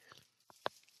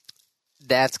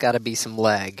 That's got to be some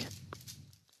lag.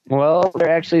 Well,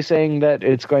 they're actually saying that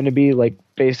it's going to be like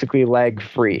basically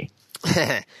lag-free.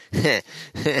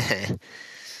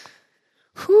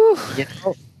 Whew.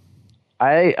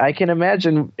 I can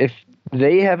imagine if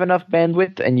they have enough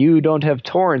bandwidth and you don't have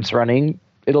torrents running,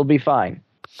 it'll be fine.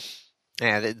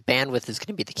 Yeah, the bandwidth is going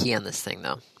to be the key on this thing,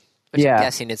 though. Which I'm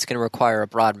guessing it's going to require a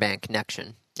broadband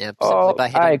connection. Yeah, simply by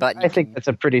hitting a button. I think that's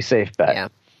a pretty safe bet. Yeah.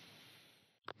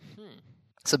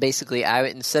 So basically,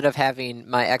 instead of having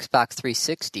my Xbox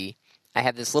 360, I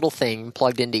have this little thing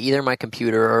plugged into either my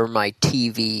computer or my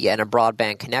TV and a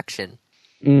broadband connection.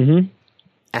 Mm-hmm.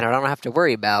 And I don't have to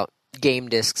worry about game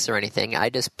discs or anything. I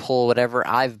just pull whatever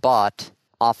I've bought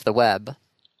off the web.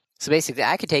 So basically,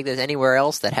 I could take this anywhere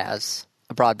else that has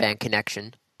a broadband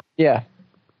connection. Yeah.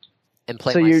 And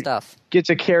play my stuff. Get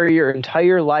to carry your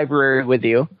entire library with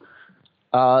you.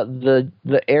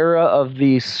 The era of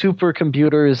the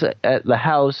supercomputers at the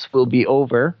house will be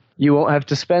over. You won't have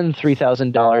to spend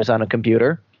 $3,000 on a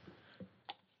computer.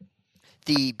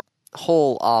 The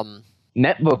whole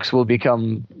netbooks will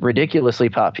become ridiculously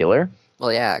popular.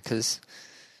 Well, yeah, because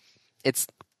it's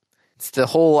the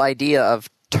whole idea of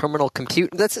terminal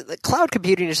computing. Cloud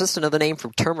computing is just another name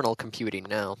for terminal computing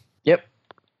now. Yep.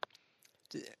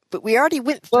 But we already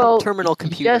went through terminal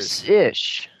computers.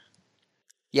 Yes-ish.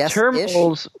 Yes-ish?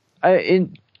 Terminals,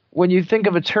 when you think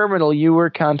of a terminal, you were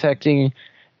contacting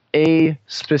a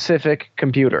specific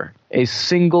computer, a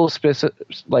single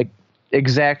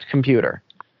exact computer.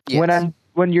 Yes.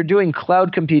 When you're doing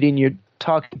cloud computing, you're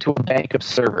talking to a bank of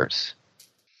servers.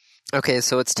 Okay,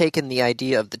 so it's taken the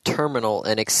idea of the terminal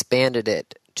and expanded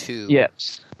it to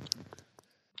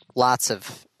lots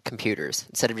of computers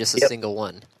instead of just a single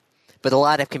one. But a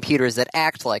lot of computers that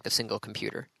act like a single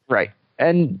computer. Right.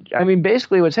 And, I mean,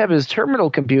 basically what's happened is terminal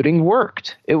computing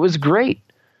worked. It was great.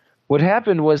 What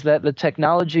happened was that the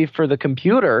technology for the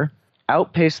computer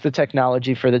outpaced the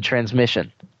technology for the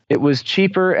transmission. It was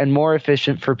cheaper and more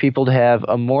efficient for people to have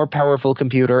a more powerful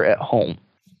computer at home.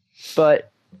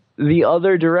 But the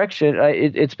other direction,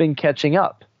 it's been catching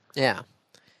up. Yeah.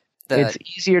 It's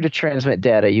easier to transmit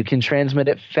data. You can transmit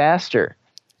it faster.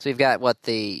 So you've got,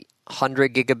 the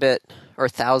 100 gigabit or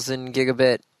 1,000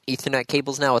 gigabit Ethernet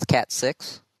cables now with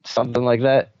Cat6? Something like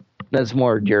that. That's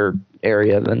more your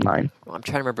area than mine. Well, I'm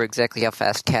trying to remember exactly how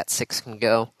fast Cat6 can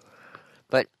go.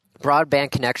 But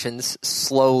broadband connections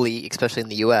slowly, especially in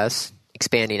the U.S.,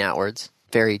 expanding outwards.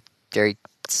 Very, very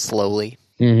slowly.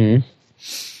 Mm-hmm.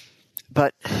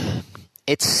 But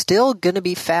it's still going to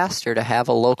be faster to have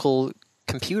a local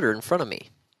computer in front of me.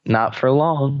 Not for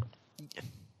long.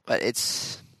 But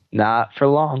it's... Not for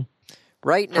long.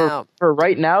 Right now... For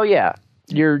right now, yeah.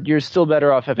 You're still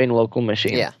better off having a local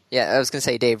machine. Yeah. I was going to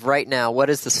say, Dave, right now, what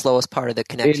is the slowest part of the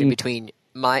connection between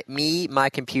my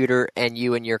computer, and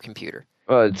you and your computer?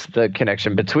 Well, it's the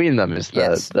connection between them is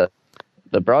the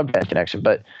broadband connection.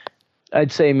 But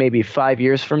I'd say maybe 5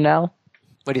 years from now.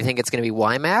 What do you think? It's going to be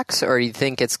WiMAX, or do you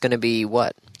think it's going to be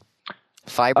what?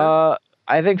 Fiber?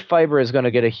 I think fiber is going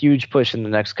to get a huge push in the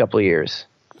next couple of years.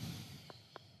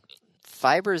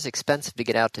 Fiber is expensive to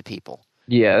get out to people.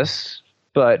 Yes,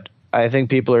 but I think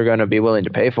people are going to be willing to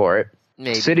pay for it.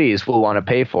 Maybe. Cities will want to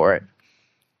pay for it.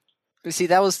 You see,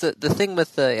 that was the thing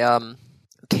with the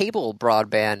cable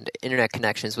broadband internet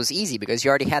connections was easy because you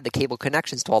already had the cable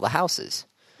connections to all the houses.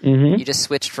 Mm-hmm. You just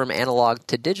switched from analog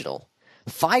to digital.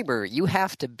 Fiber, you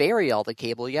have to bury all the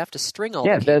cable. You have to string all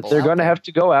the cable. Yeah, they're going to have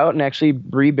to go out and actually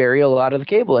rebury a lot of the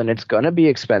cable, and it's going to be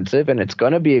expensive, and it's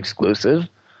going to be exclusive.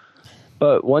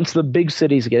 But once the big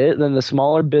cities get it, then the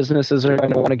smaller businesses are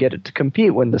going to want to get it to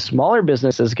compete. When the smaller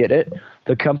businesses get it,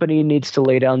 the company needs to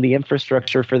lay down the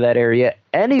infrastructure for that area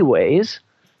anyways.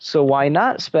 So why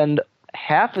not spend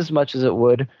half as much as it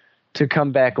would to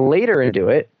come back later and do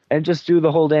it and just do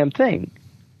the whole damn thing?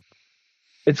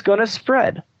 It's going to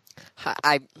spread.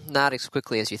 Not as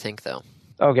quickly as you think, though.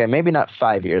 Okay, maybe not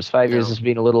 5 years. 5 years is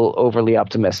being a little overly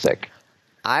optimistic.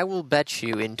 I will bet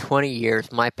you in 20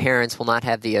 years my parents will not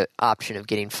have the option of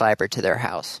getting fiber to their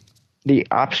house. The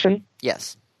option?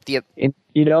 Yes.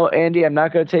 Andy, I'm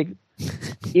not going to take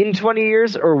in 20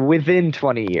 years or within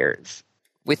 20 years?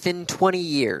 Within 20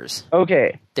 years.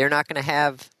 Okay. They're not going to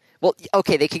have... Well,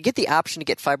 okay, they could get the option to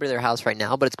get fiber to their house right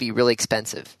now, but it's be really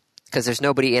expensive because there's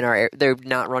nobody in our area. They're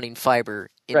not running fiber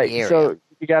in the area. So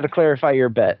you got to clarify your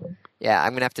bet. Yeah, I'm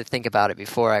going to have to think about it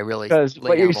before I really because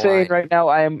what you're saying right now,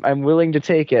 I'm willing to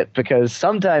take it because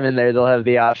sometime in there they'll have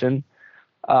the option.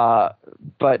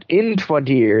 But in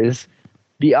 20 years,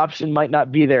 the option might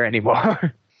not be there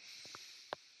anymore.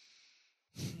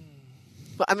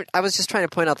 Well, I was just trying to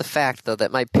point out the fact, though,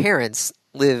 that my parents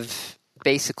live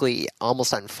basically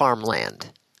almost on farmland.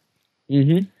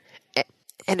 Mm-hmm.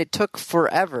 And it took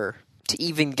forever to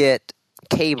even get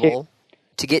cable,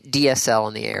 to get DSL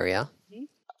in the area.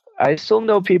 I still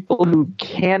know people who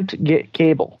can't get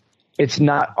cable. It's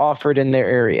not offered in their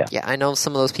area. Yeah, I know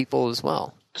some of those people as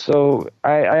well. So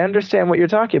I understand what you're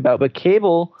talking about, but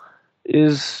cable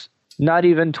is not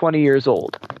even 20 years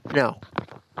old. No.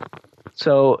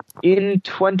 So in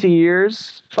 20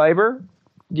 years, fiber,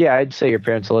 yeah, I'd say your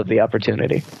parents will have the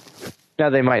opportunity. Now,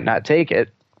 they might not take it.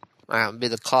 It'd be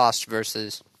the cost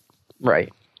versus...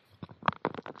 Right.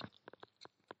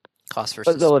 Cost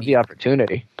versus But they'll have speed. the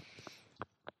opportunity.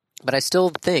 But I still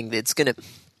think that it's going to...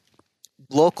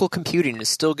 Local computing is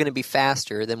still going to be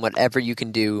faster than whatever you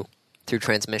can do through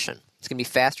transmission. It's going to be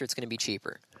faster, it's going to be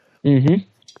cheaper. Mm-hmm.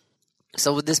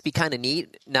 So would this be kind of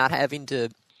neat, not having to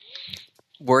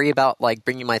worry about like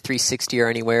bringing my 360 or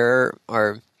anywhere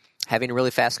or having a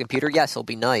really fast computer? Yes, it'll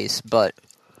be nice, but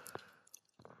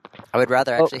I would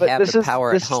rather actually have the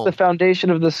power at home. This is the foundation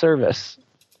of the service.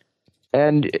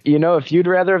 And, if you'd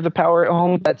rather have the power at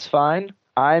home, that's fine.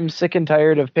 I'm sick and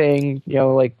tired of paying,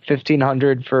 like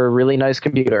 $1,500 for a really nice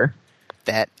computer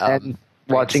that and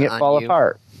watching it fall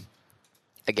apart.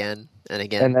 again and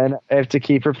again. And then I have to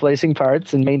keep replacing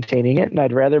parts and maintaining it, and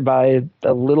I'd rather buy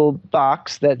a little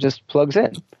box that just plugs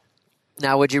in.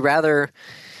 Now, would you rather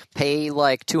pay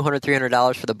like $200,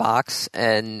 $300 for the box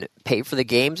and pay for the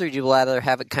games, or would you rather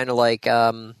have it kind of like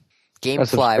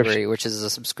GameFly, which is a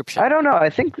subscription? I don't know. I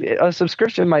think a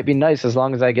subscription might be nice as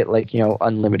long as I get like,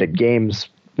 unlimited games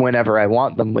whenever I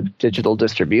want them with digital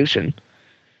distribution.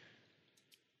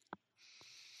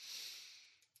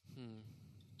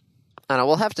 I don't know.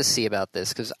 We'll have to see about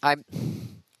this because a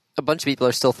bunch of people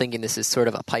are still thinking this is sort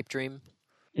of a pipe dream.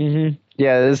 Mm-hmm.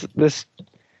 Yeah, this.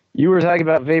 You were talking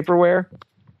about vaporware.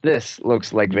 This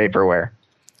looks like vaporware.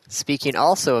 Speaking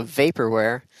also of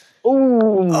vaporware.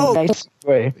 Ooh, nice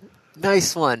way.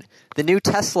 Nice one. The new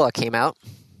Tesla came out.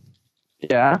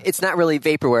 Yeah. It's not really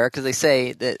vaporware because they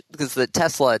say that because the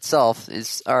Tesla itself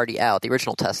is already out, the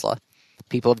original Tesla.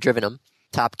 People have driven them,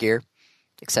 Top Gear,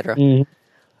 etc.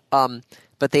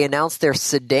 But they announced their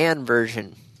sedan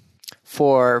version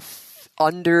for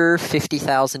under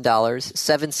 $50,000,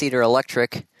 7-seater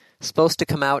electric, supposed to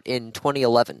come out in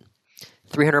 2011.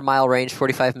 300-mile range,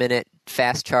 45-minute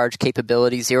fast charge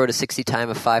capability, 0 to 60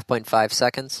 time of 5.5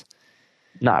 seconds.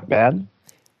 Not bad.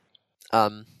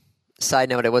 Side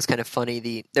note, it was kind of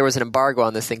funny. There was an embargo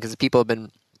on this thing because people have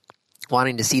been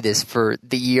wanting to see this for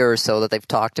the year or so that they've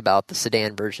talked about the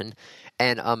sedan version.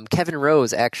 And Kevin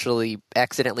Rose actually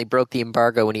accidentally broke the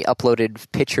embargo when he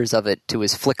uploaded pictures of it to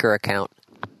his Flickr account.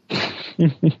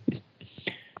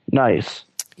 Nice.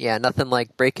 Yeah, nothing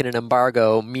like breaking an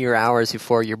embargo mere hours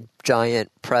before your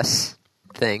giant press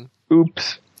thing.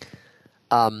 Oops.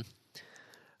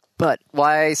 But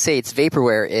why I say it's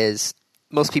vaporware is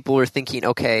most people were thinking,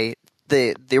 okay,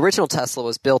 the original Tesla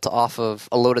was built off of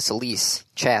a Lotus Elise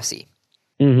chassis.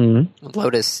 Mm-hmm.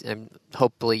 Lotus, and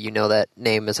hopefully you know that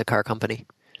name as a car company.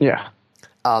 Yeah.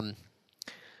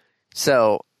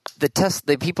 So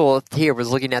the people here was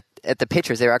looking at the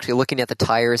pictures. They were actually looking at the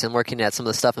tires and working at some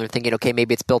of the stuff, and they're thinking, okay,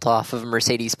 maybe it's built off of a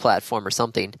Mercedes platform or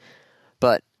something.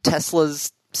 But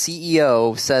Tesla's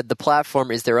CEO said the platform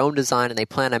is their own design, and they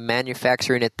plan on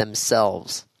manufacturing it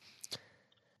themselves.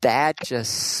 That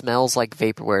just smells like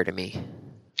vaporware to me.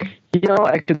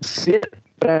 I could see it,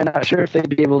 but I'm not sure if they'd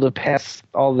be able to pass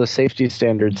all the safety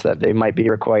standards that they might be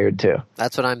required to.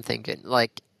 That's what I'm thinking.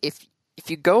 Like, if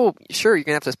you go, sure, you're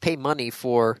going to have to pay money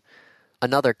for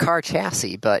another car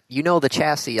chassis, but the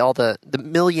chassis, all the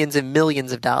millions and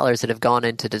millions of dollars that have gone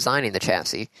into designing the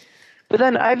chassis. But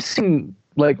then I've seen,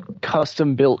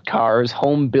 custom-built cars,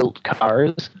 home-built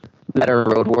cars that are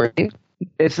roadworthy.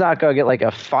 It's not going to get,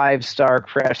 a 5-star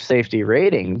crash safety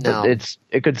rating, but No.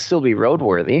 it could still be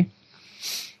roadworthy.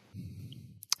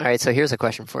 All right, so here's a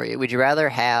question for you. Would you rather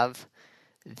have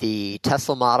the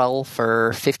Tesla model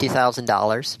for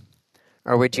 $50,000,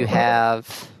 or would you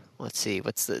have, let's see,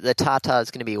 the Tata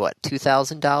is going to be what,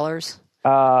 $2,000?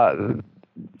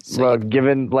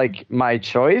 Given my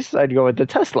choice, I'd go with the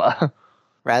Tesla.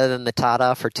 Rather than the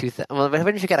Tata for $2,000. Well,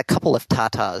 what if you got a couple of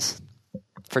Tatas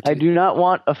for I do not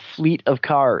want a fleet of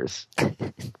cars.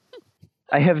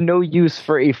 I have no use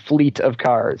for a fleet of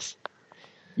cars.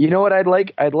 You know what I'd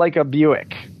like? I'd like a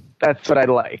Buick. That's what I'd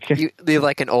like. You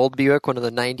like an old Buick, one of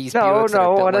the 90s No, Buicks?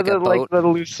 one like of the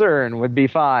Lucerne would be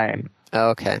fine.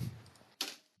 Oh, okay.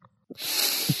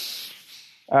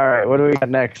 All right, what do we got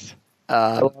next?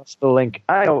 I lost the link.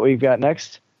 I know what we've got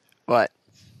next. What?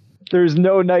 There's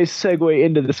no nice segue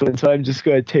into this one, so I'm just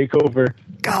going to take over.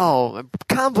 Go!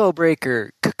 Combo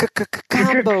breaker!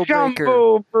 Combo breaker!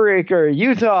 Combo breaker!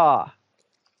 Utah!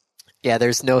 Yeah,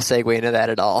 there's no segue into that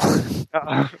at all.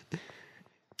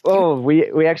 Oh,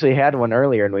 we actually had one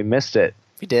earlier and we missed it.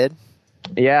 You did?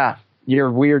 Yeah,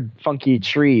 your weird, funky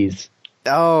trees.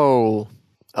 Oh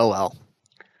well.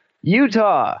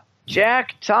 Utah!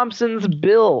 Jack Thompson's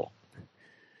bill.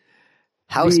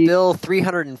 House Bill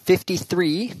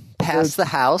 353 passed the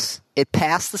House. It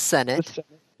passed the Senate.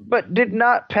 But did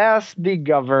not pass the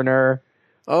governor.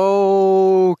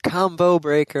 Oh, combo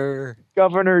breaker.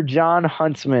 Governor John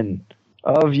Huntsman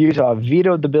of Utah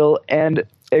vetoed the bill and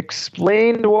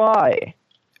explained why.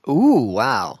 Ooh,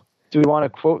 wow. Do we want to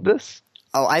quote this?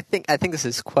 Oh, I think this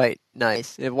is quite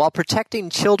nice. While protecting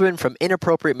children from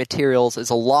inappropriate materials is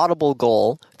a laudable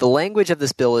goal, the language of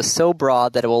this bill is so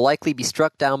broad that it will likely be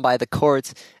struck down by the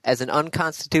courts as an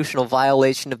unconstitutional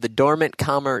violation of the Dormant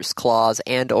Commerce Clause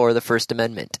and/or the First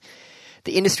Amendment.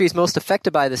 The industries most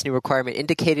affected by this new requirement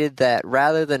indicated that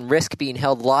rather than risk being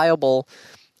held liable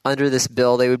under this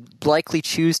bill, they would likely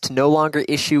choose to no longer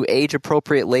issue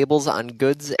age-appropriate labels on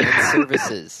goods and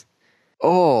services.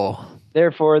 Oh,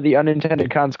 Therefore, the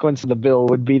unintended consequence of the bill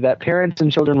would be that parents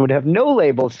and children would have no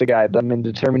labels to guide them in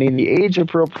determining the age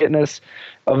appropriateness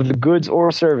of the goods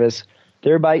or service,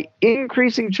 thereby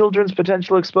increasing children's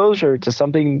potential exposure to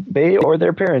something they or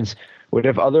their parents would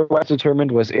have otherwise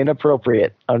determined was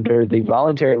inappropriate under the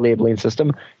voluntary labeling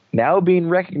system, now being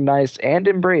recognized and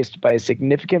embraced by a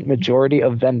significant majority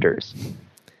of vendors.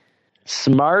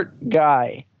 Smart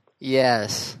guy.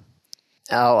 Yes.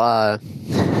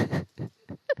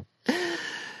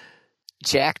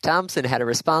 Jack Thompson had a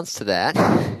response to that.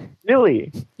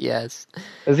 Really? Yes.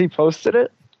 Has he posted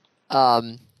it?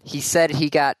 He said he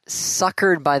got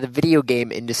suckered by the video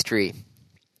game industry.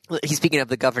 He's speaking of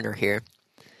the governor here.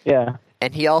 Yeah.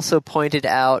 And he also pointed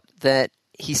out that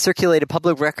he circulated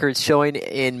public records showing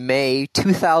in May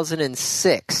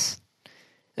 2006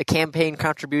 a campaign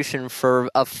contribution of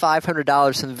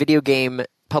 $500 from the video game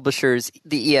publishers,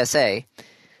 the ESA.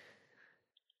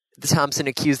 The Thompson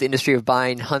accused the industry of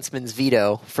buying Huntsman's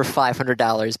Veto for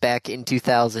 $500 back in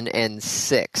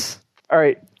 2006. All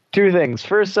right, two things.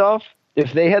 First off,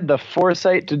 if they had the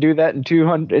foresight to do that in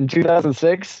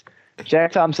 2006,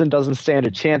 Jack Thompson doesn't stand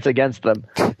a chance against them.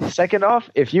 Second off,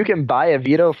 if you can buy a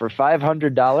Veto for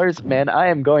 $500, man, I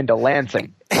am going to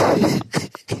Lansing.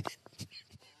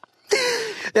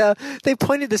 Yeah, they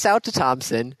pointed this out to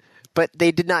Thompson, but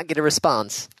they did not get a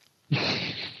response.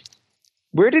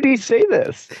 Where did he say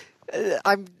this?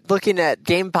 I'm looking at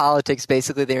Game Politics.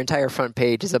 Basically, their entire front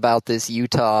page is about this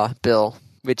Utah bill,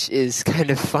 which is kind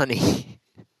of funny.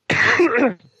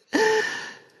 That's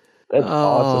awesome.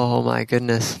 Oh, my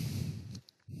goodness.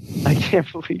 I can't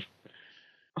believe.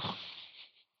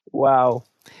 Wow.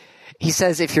 He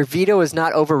says if your veto is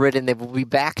not overridden,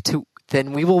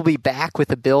 then we will be back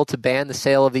with a bill to ban the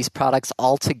sale of these products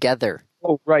altogether.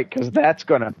 Oh, right, because that's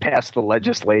going to pass the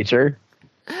legislature.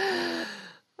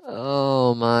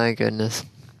 Oh my goodness!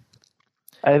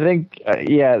 I think,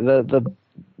 the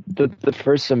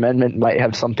First Amendment might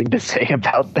have something to say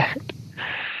about that.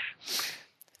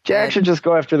 Jack should just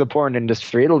go after the porn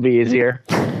industry; it'll be easier.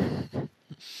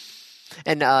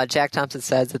 And Jack Thompson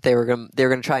says that they were going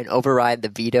to try and override the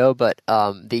veto, but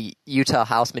the Utah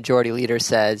House Majority Leader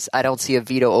says, "I don't see a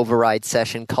veto override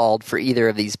session called for either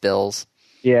of these bills."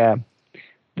 Yeah,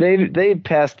 they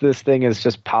passed this thing as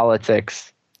just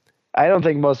politics. I don't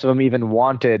think most of them even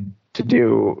wanted to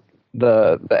do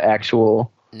the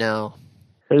actual. No.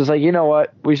 They're just like, you know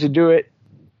what? We should do it.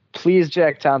 Please,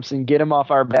 Jack Thompson, get him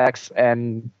off our backs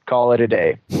and call it a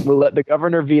day. We'll let the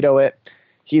governor veto it.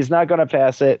 He's not going to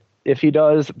pass it. If he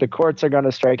does, the courts are going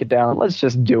to strike it down. Let's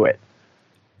just do it.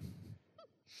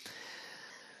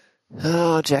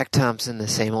 Oh, Jack Thompson, the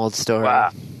same old story.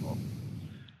 Wow.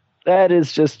 That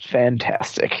is just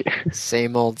fantastic.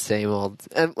 Same old, same old.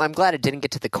 I'm glad it didn't get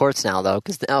to the courts now, though,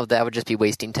 because that would just be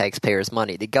wasting taxpayers'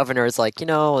 money. The governor is like, it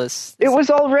was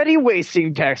already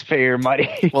wasting taxpayer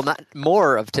money. Well, not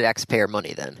more of taxpayer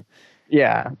money then.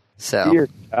 Yeah. So, dear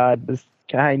God, this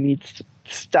guy needs to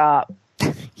stop.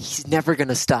 He's never going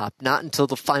to stop. Not until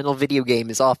the final video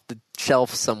game is off the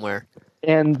shelf somewhere.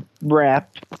 And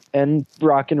rap and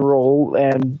rock and roll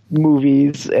and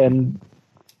movies and...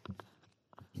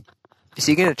 Is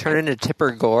he going to turn into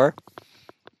Tipper Gore?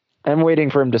 I'm waiting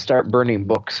for him to start burning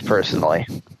books, personally.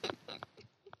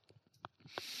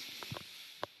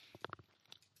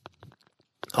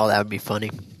 Oh, that would be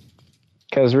funny.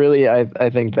 Because really, I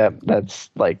think that's,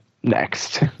 like,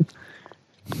 next.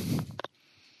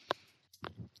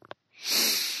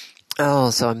 Oh,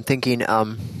 so I'm thinking,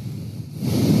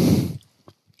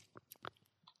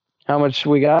 How much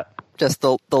we got? Just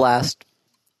the last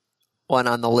one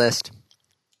on the list.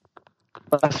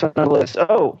 Last on the list.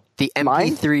 Oh, the MP3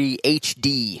 mine?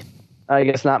 HD. I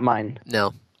guess not mine.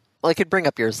 No. Well, I could bring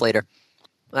up yours later.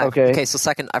 Okay. Okay, so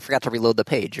second, I forgot to reload the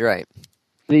page. You're right.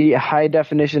 The high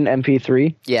definition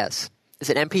MP3? Yes. It's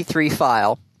an MP3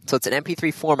 file, so it's an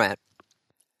MP3 format.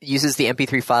 It uses the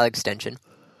MP3 file extension,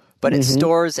 but it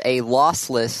stores a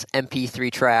lossless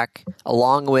MP3 track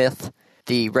along with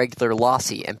the regular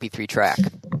lossy MP3 track.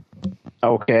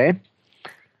 Okay.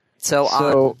 So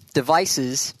on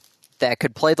devices that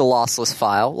could play the lossless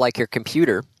file, like your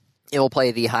computer, it will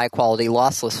play the high-quality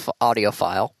lossless audio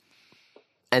file,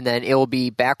 and then it will be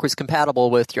backwards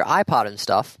compatible with your iPod and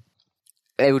stuff,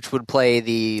 which would play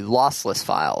the lossless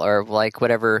file, or like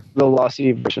whatever. The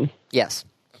lossy version. Yes.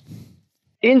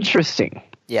 Interesting.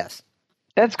 Yes.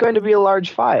 That's going to be a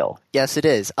large file. Yes, it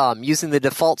is. Using the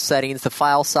default settings, the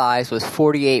file size was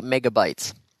 48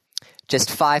 megabytes. Just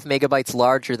 5 megabytes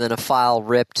larger than a file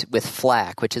ripped with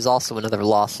FLAC, which is also another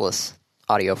lossless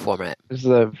audio format. This is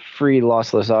a free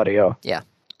lossless audio. Yeah.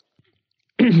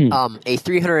 a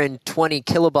 320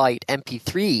 kilobyte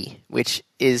MP3, which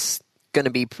is going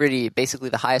to be basically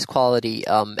the highest quality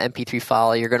MP3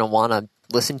 file you're going to want to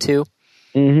listen to,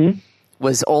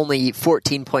 was only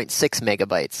 14.6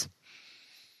 megabytes.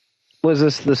 Was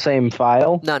this the same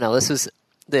file? No, this was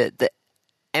the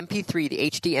MP3, the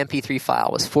HD MP3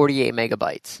 file was 48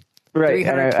 megabytes. Right.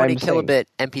 320 kilobit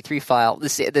MP3 file, the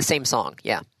same song,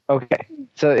 yeah. Okay.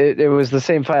 So it was the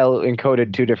same file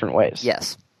encoded two different ways?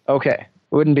 Yes. Okay.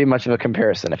 Wouldn't be much of a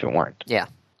comparison if it weren't. Yeah.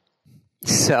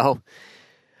 So,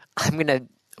 I'm going to,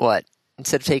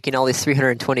 instead of taking all these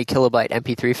 320 kilobyte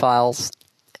MP3 files,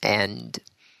 and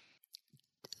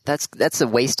that's a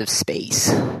waste of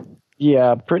space.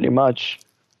 Yeah, pretty much.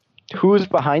 Who's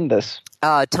behind this?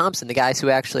 Thompson, the guys who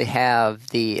actually have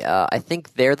the, I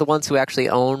think they're the ones who actually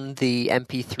own the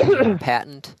MP3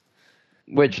 patent.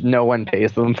 Which no one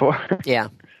pays them for. Yeah,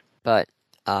 but...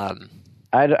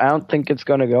 I don't think it's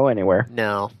going to go anywhere.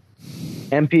 No.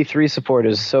 MP3 support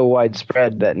is so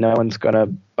widespread that no one's going to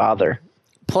bother.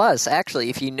 Plus, actually,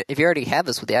 if you already have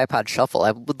this with the iPod Shuffle,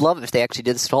 I would love it if they actually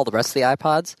did this to all the rest of the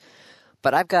iPods.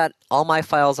 But I've got all my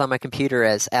files on my computer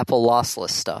as Apple lossless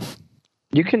stuff.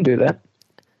 You can do that.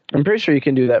 I'm pretty sure you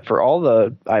can do that for all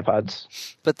the iPods.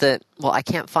 But I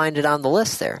can't find it on the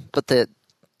list there. But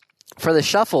for the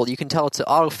Shuffle, you can tell it to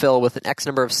autofill with an X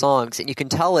number of songs, and you can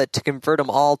tell it to convert them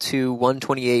all to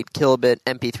 128 kilobit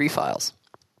MP3 files.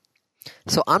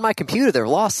 So on my computer, they're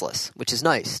lossless, which is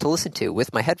nice to listen to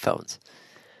with my headphones.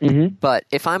 Mm-hmm. But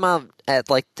if I'm out at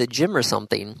the gym or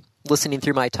something, listening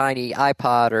through my tiny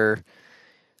iPod or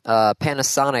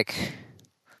Panasonic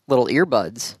little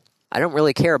earbuds, I don't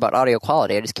really care about audio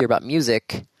quality. I just care about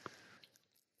music,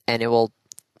 and it will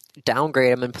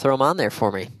downgrade them and throw them on there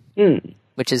for me.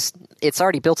 Which is, it's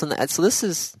already built in that. So this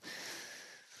is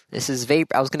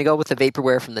vapor. I was going to go with the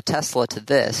vaporware from the Tesla to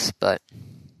this, but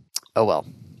oh well.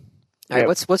 All right,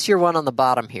 what's your one on the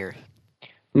bottom here?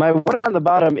 My one on the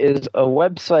bottom is a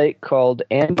website called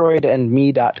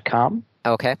androidandme.com.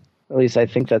 Okay. At least I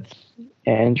think that's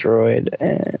Android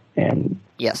and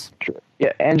yes.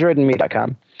 Yeah,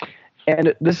 androidandme.com.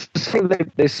 And this is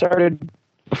something they started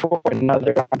before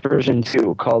another version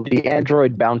 2 called the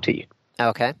Android Bounty.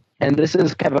 Okay. And this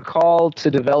is kind of a call to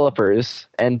developers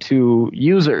and to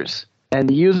users. And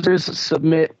the users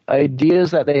submit ideas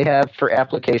that they have for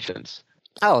applications.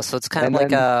 Oh, so it's kind of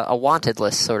like a wanted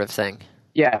list sort of thing.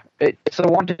 Yeah, it's a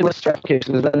wanted list of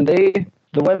applications. Then the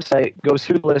website goes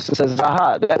through the list and says,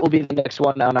 aha, that will be the next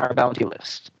one on our bounty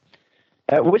list.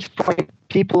 At which point,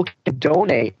 people can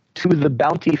donate to the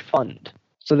bounty fund.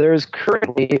 So there is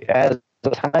currently, as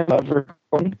the time of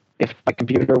recording, if my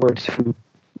computer were to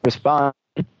respond.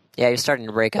 Yeah, you're starting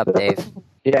to break up, Dave.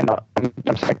 Yeah, no,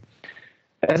 I'm sorry.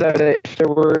 As I said, if there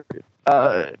were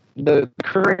the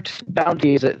current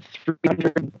bounty is at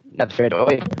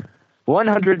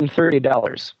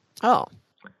 $130. Oh.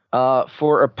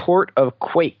 For a port of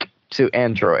Quake to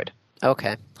Android.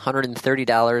 Okay,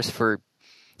 $130 for.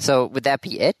 So would that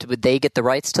be it? Would they get the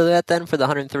rights to that then for the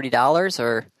 $130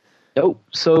 or? No.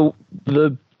 So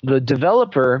the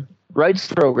developer writes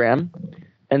the program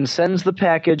and sends the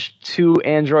package to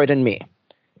Android and Me,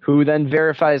 who then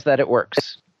verifies that it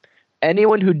works.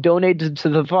 Anyone who donated to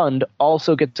the fund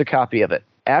also gets a copy of it.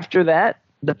 After that,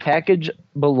 the package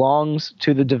belongs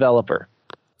to the developer.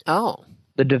 Oh.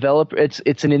 The developer,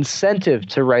 it's an incentive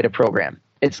to write a program.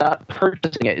 It's not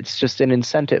purchasing it. It's just an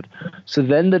incentive. So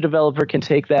then the developer can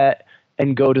take that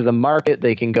and go to the market.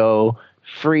 They can go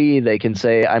free. They can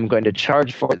say, I'm going to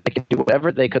charge for it. They can do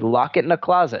whatever. They could lock it in a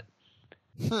closet.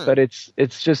 But it's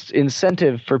just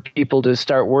incentive for people to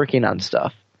start working on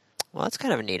stuff. Well, that's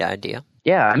kind of a neat idea.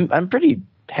 Yeah, I'm pretty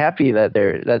happy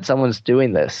that someone's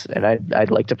doing this, and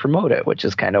I'd like to promote it, which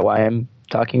is kind of why I'm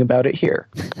talking about it here.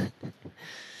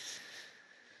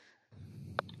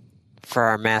 For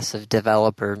our massive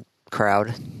developer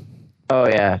crowd. Oh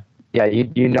yeah,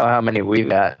 you know how many we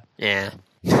got. Yeah.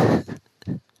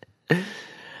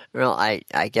 Well,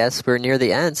 I guess we're near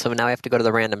the end, so now we have to go to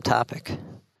the random topic.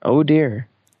 Oh dear.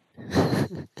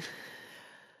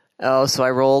 Oh, so I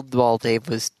rolled while Dave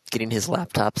was getting his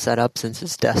laptop set up since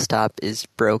his desktop is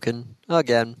broken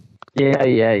again.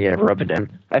 Yeah, rub it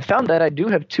in. I found that I do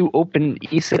have two open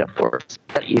eSATA ports.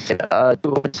 Two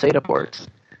open SATA ports.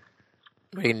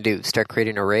 What are you going to do, start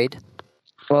creating a RAID?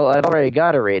 Well, I've already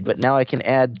got a RAID, but now I can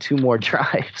add 2 more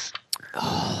drives.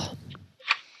 Oh.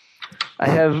 I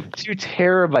have 2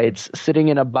 terabytes sitting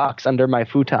in a box under my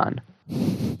futon.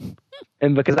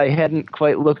 And because I hadn't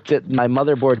quite looked at my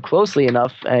motherboard closely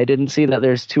enough, I didn't see that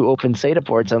there's 2 open SATA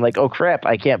ports. I'm like, oh crap,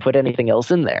 I can't put anything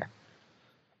else in there.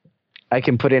 I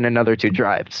can put in another 2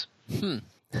 drives.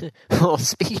 Well,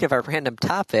 speaking of our random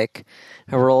topic,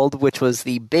 Harold, which was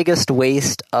the biggest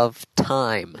waste of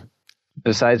time.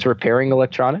 Besides repairing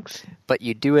electronics? But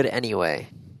you do it anyway.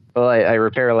 Well, I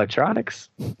repair electronics.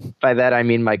 By that, I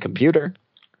mean my computer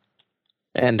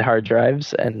and hard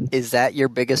drives. And Is that your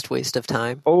biggest waste of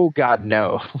time? oh, God,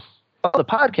 no. Well, the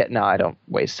podcast. No, I don't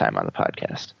waste time on the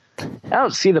podcast. I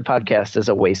don't see the podcast as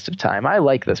a waste of time. I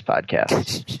like this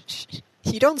podcast.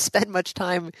 You don't spend much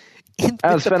time in I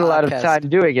don't spend a lot of time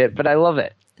doing it, but I love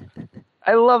it.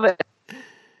 I love it.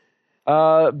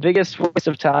 Biggest waste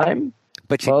of time?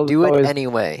 But you do it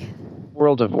anyway.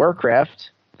 World of Warcraft.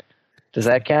 Does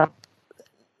that count?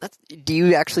 Do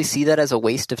you actually see that as a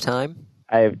waste of time?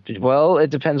 Well, it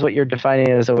depends what you're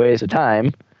defining as a waste of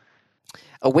time.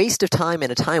 A waste of time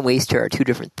and a time waster are two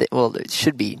different things. Well, it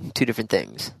should be two different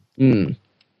things.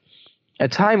 A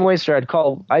time waster, I'd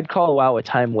call WoW a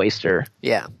time waster.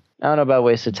 Yeah. I don't know about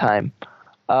waste of time.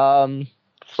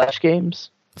 Flash games?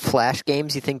 Flash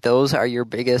games, you think those are your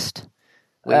biggest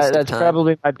waste of time? That's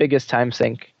probably my biggest time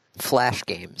sink. Flash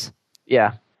games.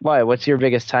 Yeah. Why? What's your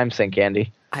biggest time sink,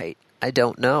 Andy? I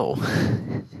don't know.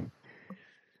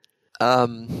 I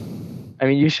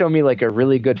mean, you show me like a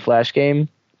really good Flash game,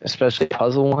 especially a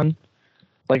puzzle one.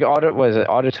 Like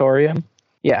Auditorium?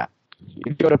 Yeah.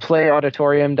 You go to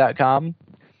playauditorium.com.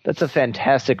 That's a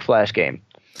fantastic Flash game.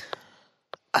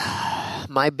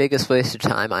 My biggest waste of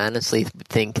time, I honestly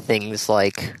think things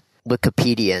like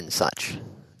Wikipedia and such.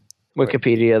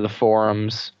 Wikipedia, the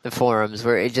forums. The forums,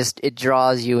 where it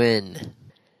draws you in,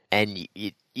 and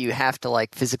you have to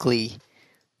like physically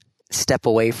step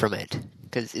away from it.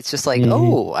 Because it's just like,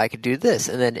 oh, I could do this.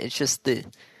 And then it's just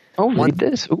read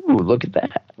this. Ooh, look at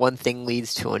that. One thing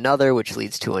leads to another, which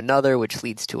leads to another, which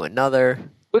leads to another.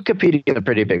 Wikipedia is a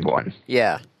pretty big one.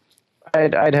 Yeah.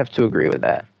 I'd have to agree with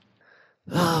that.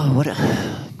 Oh,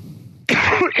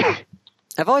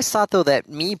 I've always thought, though, that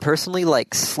me personally,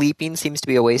 like, sleeping seems to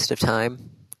be a waste of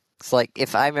time. It's like,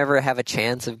 if I ever have a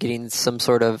chance of getting some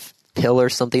sort of pill or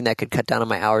something that could cut down on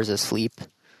my hours of sleep.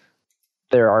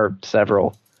 There are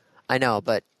several. I know,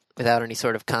 but without any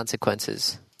sort of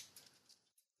consequences.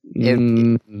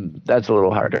 That's a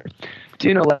little harder. Do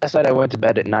you know last night I went to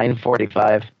bed at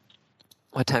 9:45?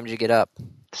 What time did you get up?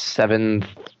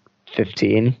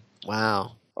 7:15.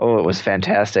 Wow. Oh, it was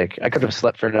fantastic. I could have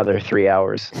slept for another 3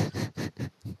 hours.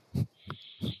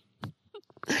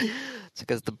 It's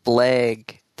because the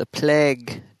plague,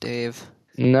 Dave.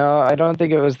 No, I don't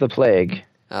think it was the plague.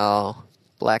 Oh,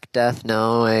 Black Death?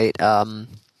 No, wait.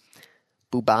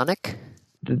 Bubonic?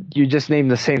 You just named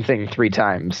the same thing 3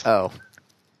 times. Oh.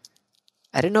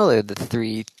 I didn't know they were the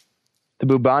 3. The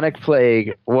bubonic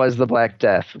plague was the Black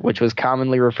Death, which was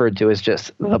commonly referred to as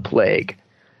just the plague.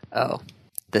 Oh.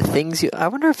 The things I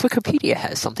wonder if Wikipedia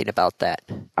has something about that.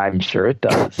 I'm sure it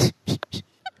does.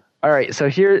 All right, so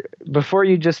here, before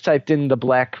you just typed in the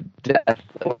Black Death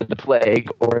or the plague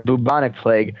or bubonic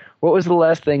plague, what was the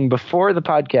last thing before the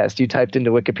podcast you typed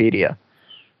into Wikipedia?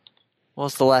 What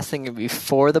was the last thing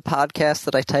before the podcast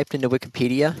that I typed into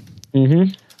Wikipedia?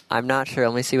 Mm-hmm. I'm not sure.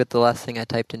 Let me see what the last thing I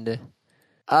typed into.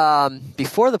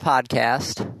 Before the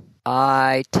podcast,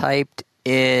 I typed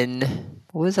in...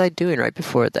 What was I doing right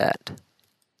before that?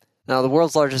 No, the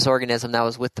world's largest organism, that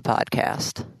was with the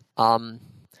podcast.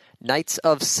 Knights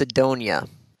of Sidonia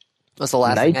was the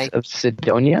last thing Knights of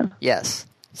Sidonia? Yes.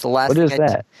 It's the last what thing is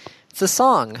that? It's a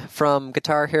song from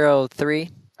Guitar Hero 3.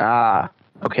 Ah,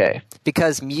 okay.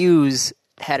 Because Muse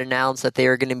had announced that they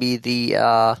were going to be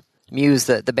the... Muse,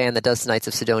 the band that does Knights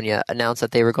of Sidonia, announced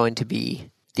that they were going to be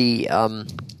the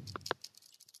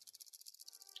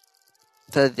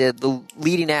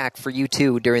leading act for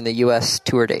U2 during the U.S.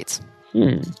 tour dates.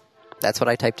 That's what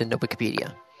I typed into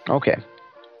Wikipedia. Okay.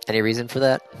 Any reason for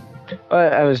that?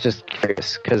 I was just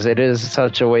curious, because it is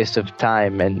such a waste of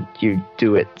time, and you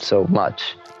do it so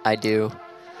much. I do.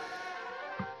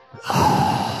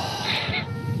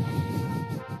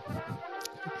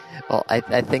 Well,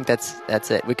 I think that's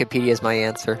it. Wikipedia is my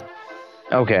answer.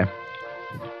 Okay.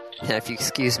 And if you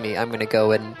excuse me, I'm going to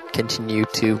go and continue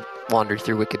to wander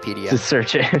through Wikipedia. To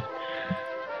search it.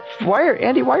 Why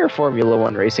are Formula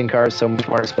One racing cars so much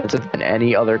more expensive than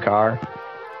any other car?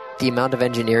 The amount of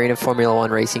engineering of Formula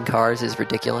One racing cars is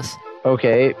ridiculous.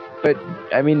 Okay, but,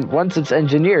 I mean, once it's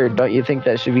engineered, don't you think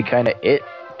that should be kind of it?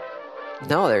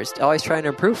 No, they're always trying to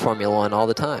improve Formula One all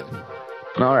the time.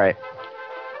 All right.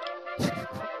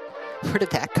 Where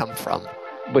did that come from?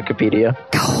 Wikipedia.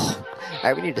 All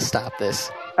right, we need to stop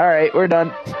this. All right, we're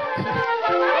done.